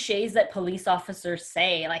the cliches that police officers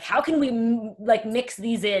say? Like, how can we like mix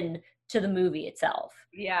these in to the movie itself?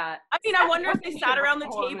 Yeah, I mean, I wonder if they sat around the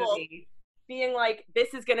table being like,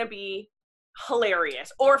 this is gonna be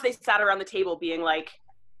hilarious, or if they sat around the table being like,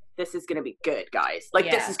 this is gonna be good, guys,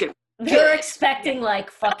 like this is gonna be They're expecting like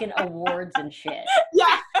fucking awards and shit.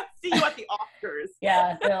 Yeah, see you at the Oscars.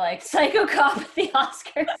 Yeah, they're like Psycho Cop at the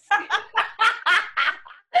Oscars.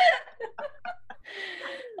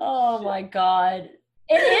 Oh my god.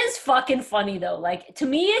 It is fucking funny though. Like to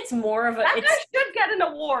me it's more of a That guy should get an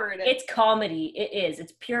award. It's comedy. It is.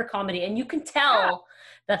 It's pure comedy. And you can tell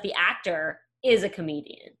that the actor is a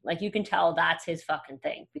comedian. Like you can tell that's his fucking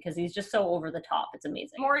thing because he's just so over the top. It's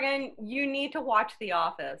amazing. Morgan, you need to watch The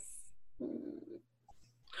Office.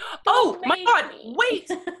 Oh my god,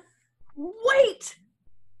 wait.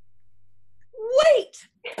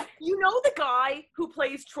 You know the guy who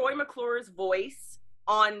plays Troy McClure's voice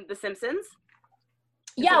on The Simpsons?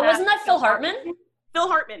 Yeah, wasn't that Phil Hartman? Phil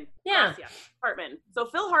Hartman. Yeah. Yes, Hartman. So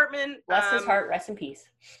Phil Hartman. Bless his heart, rest in peace.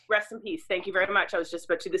 Rest in peace. Thank you very much. I was just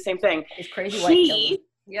about to do the same thing. His crazy wife killed him.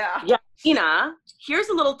 Yeah. Tina, here's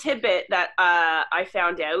a little tidbit that I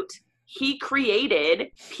found out. He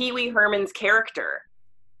created Pee Wee Herman's character.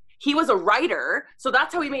 He was a writer, so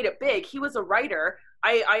that's how he made it big. He was a writer.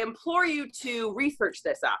 I implore you to research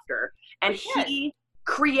this after. And he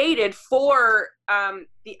created for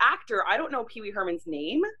the actor, I don't know Pee Wee Herman's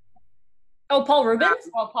name. Oh, Paul Rubens?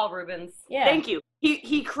 Paul Rubens. Yeah. Thank you.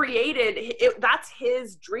 He created it. That's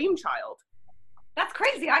his dream child. That's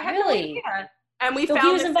crazy. I had no idea. And we so found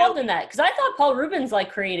he was involved in that because I thought Paul Rubens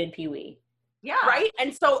like created Pee Wee. Yeah. Right.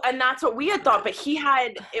 And that's what we had thought. But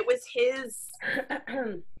it was his.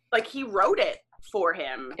 Like he wrote it for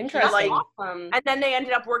him. Interesting. Like, awesome. And then they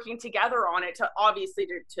ended up working together on it to obviously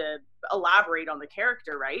to elaborate on the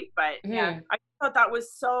character, right? But yeah, I thought that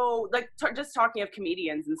was so like just talking of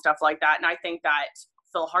comedians and stuff like that. And I think that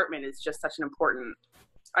Phil Hartman is just such an important.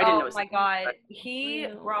 I didn't know. Oh my god, he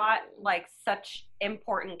brought like such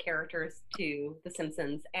important characters to The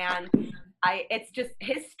Simpsons, and it's just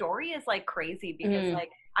his story is like crazy because like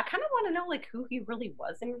I kind of want to know like who he really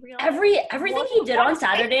was in real life. Everything he did on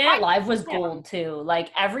Saturday Night Live was gold too. Like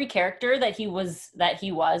every character that he was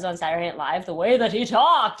on Saturday Night Live, the way that he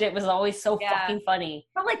talked, it was always so fucking funny.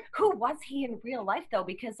 But like, who was he in real life though?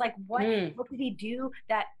 Because like, what did he do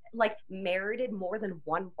that like merited more than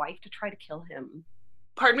one wife to try to kill him?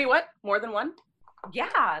 Pardon me, what? More than one?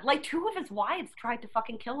 Yeah, like 2 of his wives tried to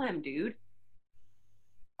fucking kill him, dude.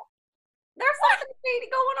 There's something shady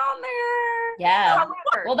going on there. Yeah.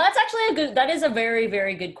 Well, that's actually that is a very,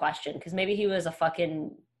 very good question because maybe he was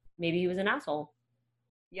an asshole.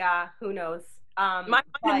 Yeah, who knows? My mind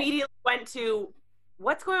immediately went to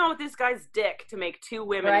what's going on with this guy's dick to make 2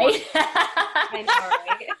 women. Right? I know,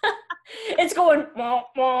 right? It's going, mwah,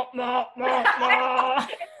 mwah, mwah, mwah, mwah.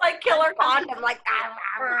 It's like Killer Condom, like,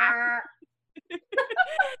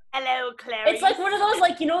 hello, Clary. It's like one of those,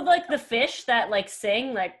 like, you know, like the fish that, like,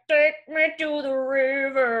 sing, like, take me to the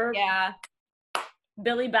river. Yeah.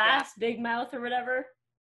 Billy Bass, Big Mouth, or whatever.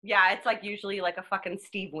 Yeah, it's like usually like a fucking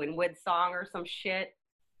Steve Winwood song or some shit.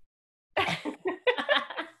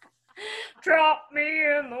 Drop me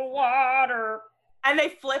in the water. And they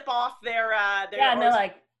flip off their yeah, and they're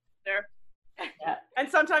like, there. Yeah. And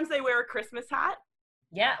sometimes they wear a Christmas hat.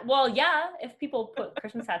 Yeah, well, yeah, if people put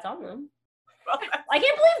Christmas hats on them. I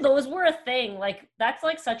can't believe those were a thing. Like, that's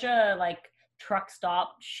like such a, like, truck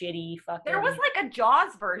stop shitty fucking. There was like a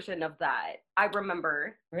Jaws version of that, I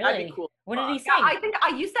remember. Really? That'd be cool. What did he say? Yeah, I think I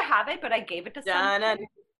used to have it, but I gave it to someone.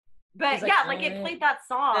 But yeah, like it played that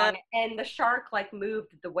song, and the shark like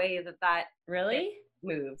moved the way that really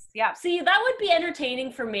moves. Yeah. See, that would be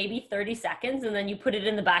entertaining for maybe 30 seconds, and then you put it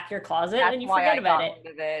in the back of your closet, and you forget about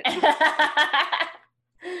it.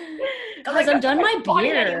 Guys, I'm done my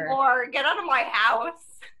beer. Get out of my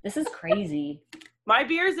house. This is crazy. My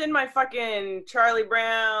beer's in my fucking Charlie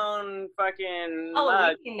Brown fucking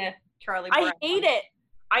mug. Charlie Brown. I hate it.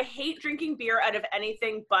 I hate drinking beer out of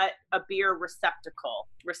anything but a beer receptacle.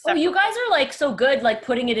 Oh, you guys are like so good, like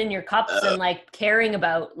putting it in your cups and like caring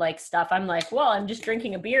about like stuff. I'm like, well, I'm just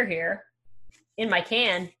drinking a beer here in my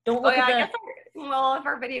can. Don't look at the. Well, if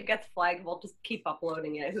our video gets flagged, we'll just keep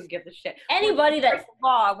uploading it. Who gives a shit? Anybody that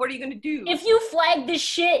law, what are you gonna do? If you flag this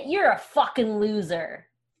shit, you're a fucking loser.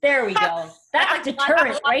 There we go. That's like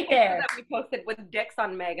deterrent right there. That we posted with dicks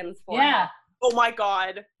on Megan's forehead. Yeah. Oh my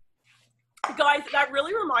god. Guys, that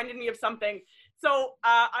really reminded me of something. So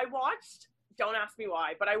I watched, don't ask me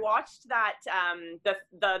why, but I watched that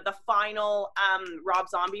the final Rob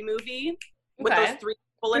Zombie movie with those 3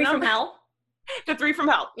 people in them. 3 from Hell? The 3 from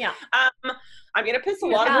Hell. Yeah. I'm gonna piss a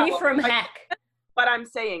lot of people 3 from Heck. But I'm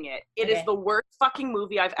saying it. It is the worst fucking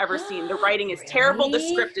movie I've ever seen. The writing is terrible. The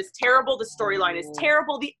script is terrible. The storyline is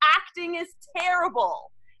terrible. The acting is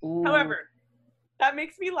terrible. Ooh. However, that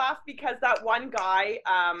makes me laugh because that one guy,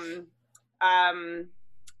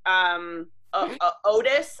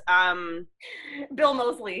 Otis, Bill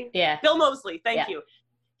Moseley. Yeah. Bill Moseley, thank you.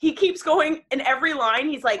 He keeps going in every line.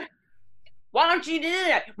 He's like, why don't you do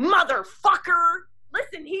that? Motherfucker!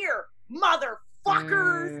 Listen here,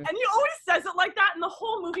 motherfuckers! And he always says it like that in the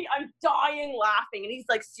whole movie. I'm dying laughing. And he's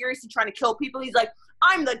like seriously trying to kill people. He's like,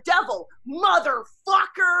 I'm the devil,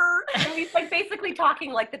 motherfucker! And he's like basically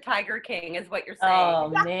talking like the Tiger King is what you're saying. Oh,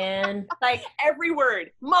 man. Like every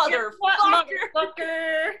word. Motherfucker!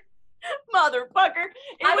 Motherfucker!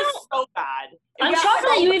 It was so bad. I'm shocked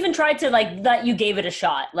that you even tried to, like, that you gave it a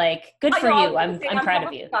shot. Like, good for you. I'm proud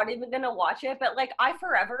of you. I'm not even gonna watch it, but like I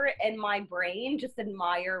forever in my brain just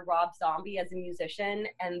admire Rob Zombie as a musician,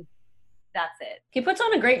 and that's it. He puts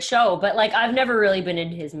on a great show, but like I've never really been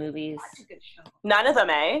into his movies. Such a good show. None of them,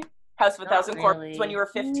 eh? House of a Thousand Corpses when you were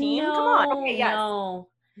 15? No, come on. Okay, yes. No.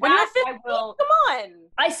 When you're 15, come on.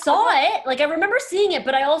 I saw it. Like, I remember seeing it,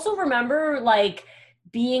 but I also remember, like,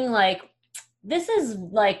 being like, this is,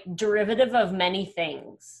 like, derivative of many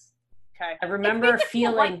things. Okay. I remember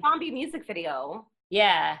feeling... like zombie music video.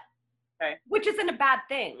 Yeah. Okay. Which isn't a bad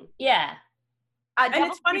thing. Yeah. And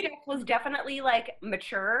it's funny. It was definitely, like,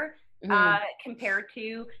 mature compared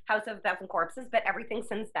to House of a Thousand Corpses, but everything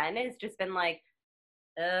since then has just been, like,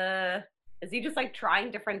 is he just like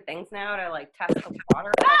trying different things now to like test the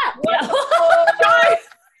water?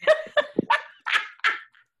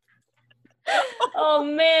 Oh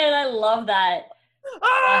man, I love that.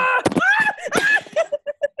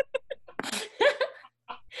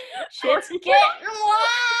 Shit's getting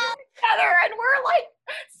wild, Heather, and we're like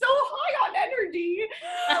so high on energy.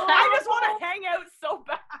 I just want to hang out so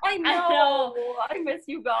bad. I know. I miss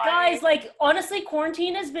you guys. Guys, like honestly,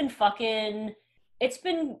 quarantine has been it's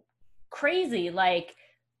been crazy. Like,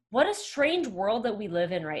 what a strange world that we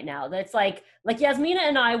live in right now. That's like Yasmina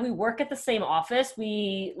and I, we work at the same office.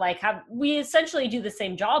 We essentially do the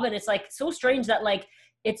same job. And it's like so strange that like,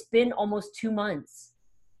 it's been almost 2 months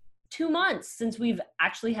since we've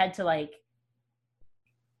actually had to like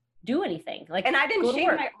do anything. Like, and I didn't shave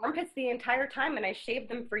my armpits the entire time, and I shaved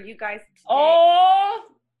them for you guys today. Oh,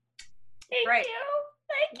 thank you.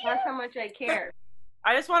 Thank you. That's how much I care.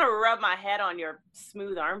 I just want to rub my head on your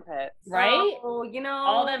smooth armpits. Right? Oh, you know.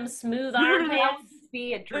 All them smooth armpits. That would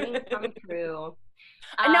be a dream come true.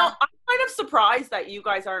 I know. I'm kind of surprised that you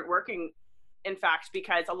guys aren't working, in fact,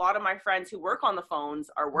 because a lot of my friends who work on the phones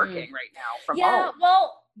are working right now from home.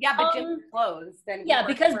 Well, yeah, but gyms closed. Then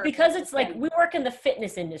because it's like we work in the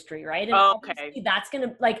fitness industry, right? And obviously that's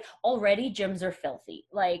gonna like already gyms are filthy.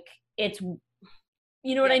 Like it's,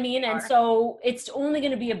 you know what I mean? And so it's only going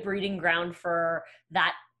to be a breeding ground for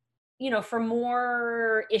that, you know, for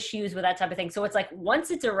more issues with that type of thing. So it's like, once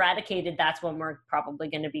it's eradicated, that's when we're probably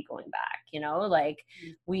going to be going back, you know, like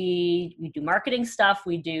we do marketing stuff.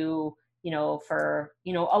 We do, you know, for,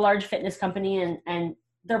 you know, a large fitness company and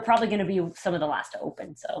they're probably going to be some of the last to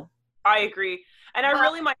open. So I agree. And my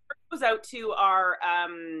heart goes out to our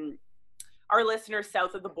listeners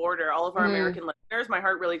south of the border, all of our American listeners. My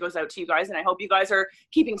heart really goes out to you guys, and I hope you guys are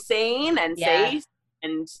keeping sane and safe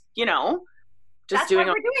and, you know, just that's why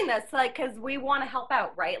we're doing this, like, because we want to help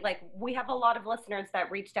out, right? Like, we have a lot of listeners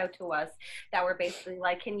that reached out to us that were basically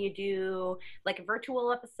like, can you do like a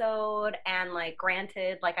virtual episode? And like,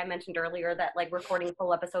 granted, like I mentioned earlier, that like recording a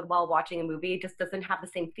full episode while watching a movie just doesn't have the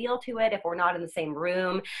same feel to it if we're not in the same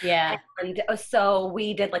room. Yeah. And so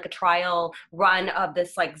we did like a trial run of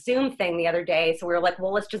this like Zoom thing the other day. So we were like,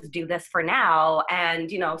 well, let's just do this for now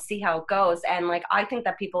and, you know, see how it goes. And like, I think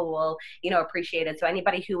that people will, you know, appreciate it. So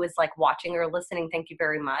anybody who is like watching or listening, thank you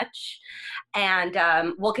very much. And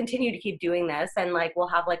we'll continue to keep doing this, and like we'll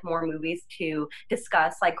have like more movies to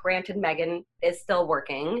discuss. Like, granted, Megan is still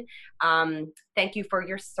working. Thank you for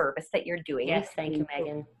your service that you're doing. Yes, thank you,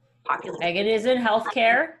 Megan. Popular. Megan is in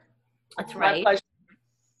healthcare. That's right.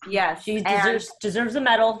 Yes, she deserves a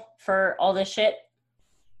medal for all this shit.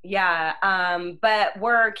 Yeah, but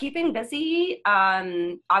we're keeping busy.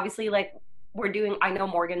 Obviously, like, I know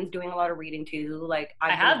Morgan's doing a lot of reading too. Like,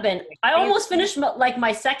 I have been. I almost finished like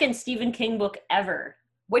my second Stephen King book ever.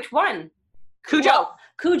 Which one? Cujo. Well,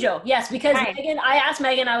 Cujo, yes, because Megan, I asked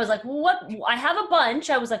Megan, I was like, what? I have a bunch.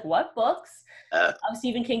 I was like, what books of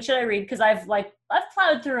Stephen King should I read? Because I've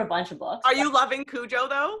plowed through a bunch of books. Are you loving Cujo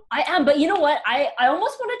though? I am, but you know what? I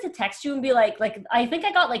almost wanted to text you and be like I think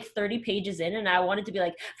I got like 30 pages in, and I wanted to be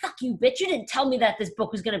like, fuck you, bitch! You didn't tell me that this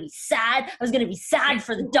book was gonna be sad. I was gonna be sad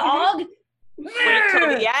for the dog. Till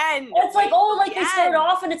the end. It's like, they start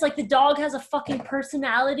off and it's like the dog has a fucking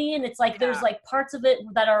personality, and it's like there's like parts of it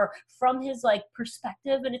that are from his like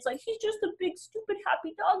perspective, and it's like he's just a big stupid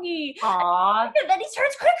happy doggy. Aww. And then he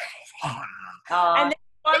starts crying. And that's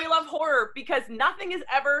why we love horror, because nothing is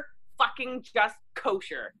ever fucking just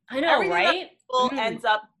kosher. I know, Everything right? Ends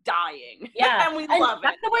up dying. Yeah. And we love it.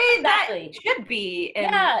 That's the way that should be.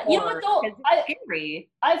 Yeah, you know what though?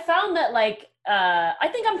 I found that like I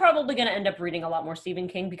think I'm probably gonna end up reading a lot more Stephen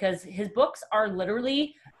King because his books are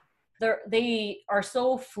literally they are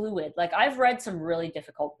so fluid. Like I've read some really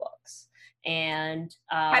difficult books. And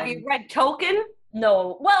have you read Tolkien?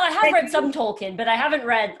 No. Well, I have read some Tolkien, but I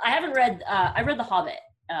read The Hobbit.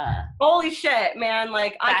 Holy shit, man.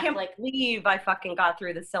 Like I can't believe I fucking got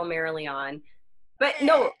through the Silmarillion. But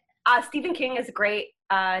no, Stephen King is great.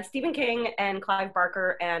 Stephen King and Clive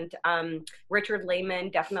Barker and Richard Lehman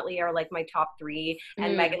definitely are like my top 3.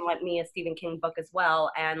 And Megan lent me a Stephen King book as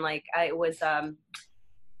well. And like it was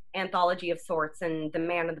anthology of sorts, and The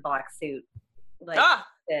Man in the Black Suit. Like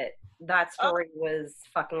that story was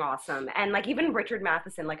fucking awesome. And like even Richard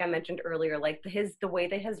Matheson, like I mentioned earlier, like the way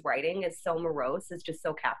that his writing is so morose is just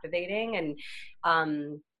so captivating,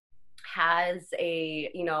 and has a,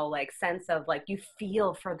 you know, like sense of like you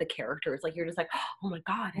feel for the characters, like you're just like, oh my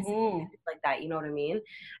god, it's like that, you know what I mean?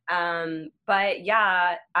 But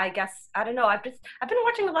yeah, I guess I don't know, I've been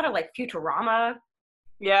watching a lot of like Futurama.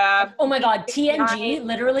 Yeah. Oh my god, TNG,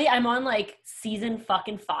 literally I'm on like season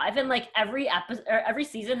fucking 5, and like every episode, every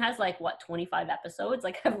season has like what, 25 episodes.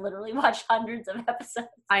 Like I've literally watched hundreds of episodes.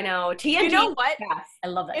 I know. TNG. You know what? Yes. I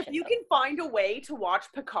love that. If you can find a way to watch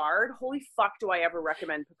Picard, holy fuck do I ever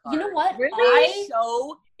recommend Picard. You know what? Really?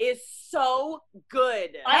 Show is so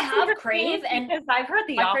good. I have Crave, and because I've heard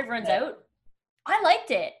my Crave runs out. I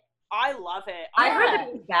liked it. I love it. I heard that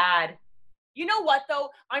it was bad. You know what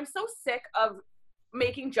though? I'm so sick of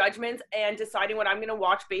making judgments and deciding what I'm going to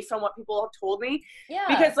watch based on what people have told me. Yeah.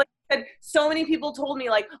 Because like I said, so many people told me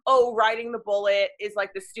like, oh, Riding the Bullet is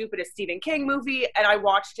like the stupidest Stephen King movie. And I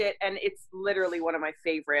watched it and it's literally one of my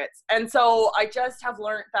favorites. And so I just have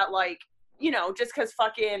learned that like, you know, just because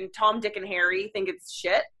fucking Tom, Dick, and Harry think it's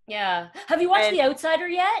shit. Yeah. Have you watched The Outsider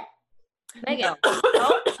yet? Megan.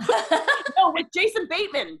 No, with Jason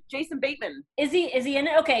Bateman. Is he in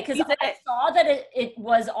it? Okay, because I saw that it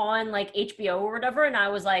was on like HBO or whatever, and I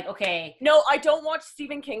was like, okay. No, I don't watch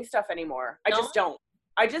Stephen King stuff anymore. I just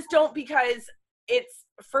don't because it's,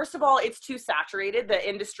 first of all, it's too saturated. The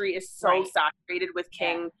industry is so saturated with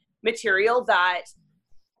King material that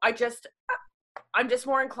I'm just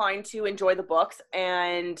more inclined to enjoy the books,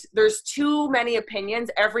 and there's too many opinions.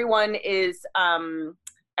 Everyone is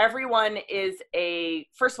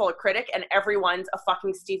first of all a critic, and everyone's a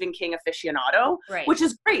fucking Stephen King aficionado, which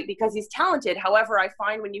is great because he's talented. However, I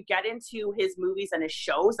find when you get into his movies and his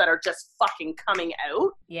shows that are just fucking coming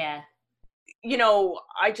out, you know,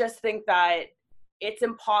 I just think that it's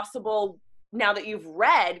impossible. Now that you've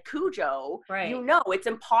read Cujo, you know it's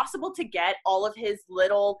impossible to get all of his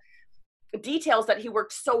little details that he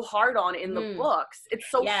worked so hard on in the books. It's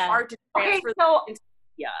so hard to transfer into.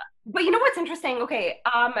 But you know what's interesting? Okay,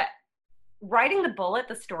 Riding the Bullet,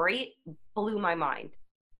 the story blew my mind.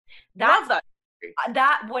 Love that.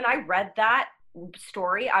 That when I read that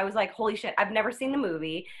story, I was like, holy shit, I've never seen the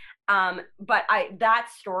movie. But that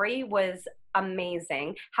story was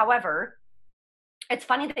amazing. However, it's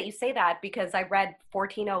funny that you say that because I read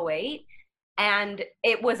 1408 and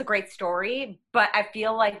it was a great story, but I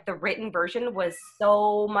feel like the written version was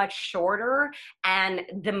so much shorter and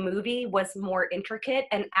the movie was more intricate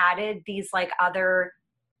and added these like other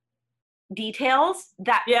details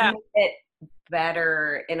that made it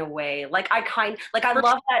better in a way. Like I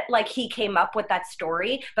love that like he came up with that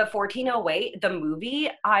story, but 1408, the movie,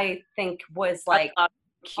 I think was like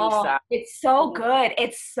it's so good.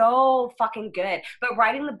 It's so fucking good. But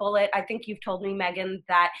Riding the Bullet, I think you've told me, Megan,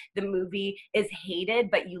 that the movie is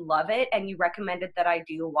hated, but you love it, and you recommended that I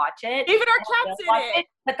do watch it. David Arquette's in it.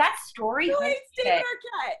 But that story. Who hates David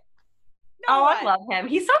Arquette? I love him.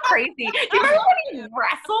 He's so crazy. Do you remember when he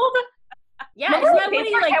wrestled? Yeah, isn't that what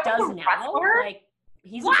he like does now? Like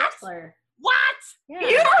he's a wrestler. What? Yeah.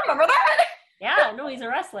 You don't remember that? Yeah, no, he's a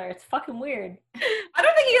wrestler. It's fucking weird. I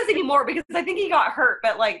don't think he is anymore because I think he got hurt,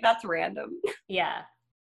 but like that's random. Yeah.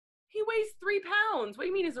 He weighs 3 pounds. What do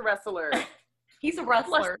you mean he's a wrestler? He's a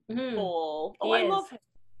wrestler. Oh, I love him.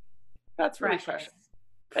 That's really precious.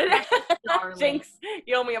 Jinx,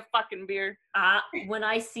 you owe me a fucking beer. When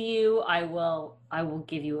I see you, I will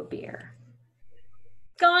give you a beer.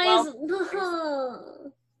 Guys, it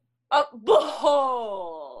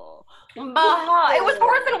was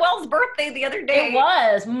Orson Welles' birthday the other day. It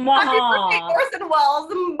was. Happy birthday, Orson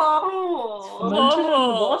Welles.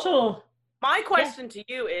 My question to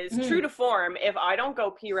you is, true to form, if I don't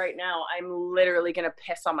go pee right now, I'm literally going to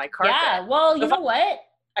piss on my carpet. Yeah, well, you know what?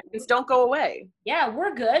 Just don't go away. Yeah,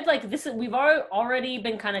 we're good. Like we've already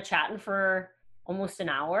been kind of chatting for almost an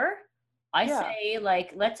hour. I say,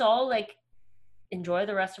 like, let's all, like, enjoy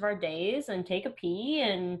the rest of our days and take a pee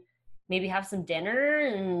and maybe have some dinner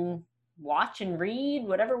and watch and read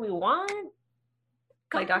whatever we want.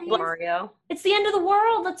 Like Dr. Mario. It's the end of the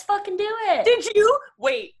world. Let's fucking do it. Did you?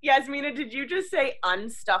 Wait, Yasmina, did you just say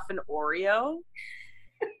unstuff an Oreo?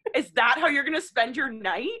 Is that how you're going to spend your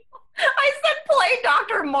night? I said play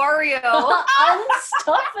Dr. Mario.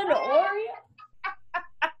 Unstuff an Oreo?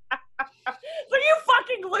 So you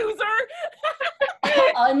fucking loser.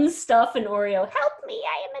 Unstuff an Oreo. Help me,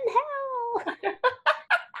 I am in hell.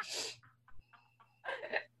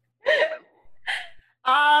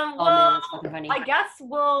 Well, I guess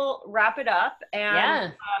we'll wrap it up,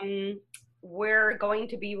 and we're going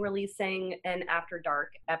to be releasing an After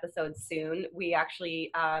Dark episode soon. We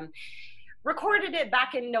actually recorded it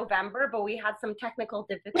back in November, but we had some technical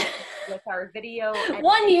difficulties with our video.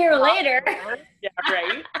 1 year later. Yeah,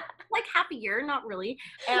 right. Like half a year, not really.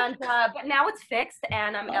 And but now it's fixed,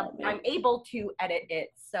 and I'm able to edit it.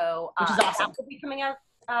 So which is awesome. That will be coming out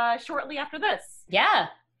shortly after this. Yeah.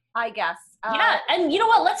 I guess. Yeah, and you know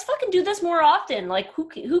what? Let's fucking do this more often. Like,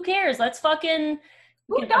 who cares? Let's fucking.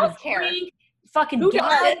 Who does care? Fucking Who do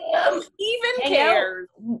does it. even cares?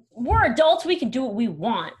 We're adults. We can do what we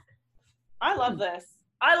want. I love this.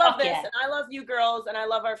 I love this, yeah. and I love you girls, and I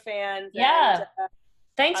love our fans. Yeah. And,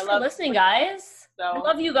 thanks for listening, guys. So. I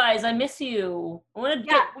love you guys. I miss you. I want to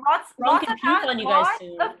get lots drunk and puke on you guys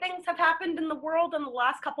soon. Lots of things have happened in the world in the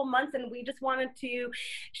last couple months, and we just wanted to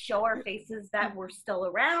show our faces that we're still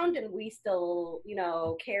around and we still,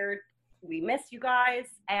 care. We miss you guys,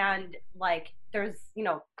 and like there's,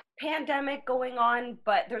 pandemic going on,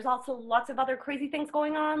 but there's also lots of other crazy things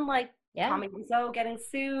going on, like Tommy Wiseau getting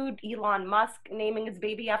sued, Elon Musk naming his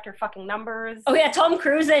baby after fucking numbers. Oh yeah, Tom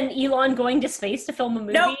Cruise and Elon going to space to film a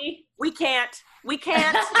movie. No, we can't. We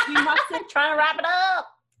can't. We must trying to wrap it up.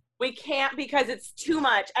 We can't because it's too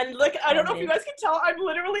much. And look, I don't know if you guys can tell, I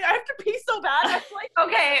have to pee so bad. I'm like,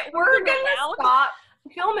 okay, we're gonna stop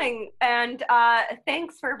filming. And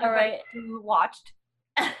thanks for everybody who watched.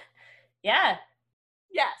 Yeah.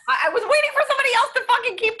 Yes. I was waiting for somebody else to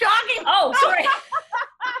fucking keep talking. Oh, sorry.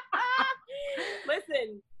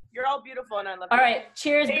 Listen, you're all beautiful and I love you. All right.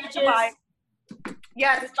 Cheers, bitches. Bye.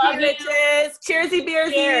 Yes. Love bitches. Cheersy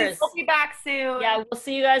beersies. Cheers. We'll be back soon. Yeah, we'll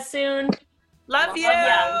see you guys soon. Love you.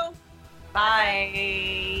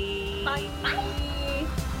 Bye. Bye.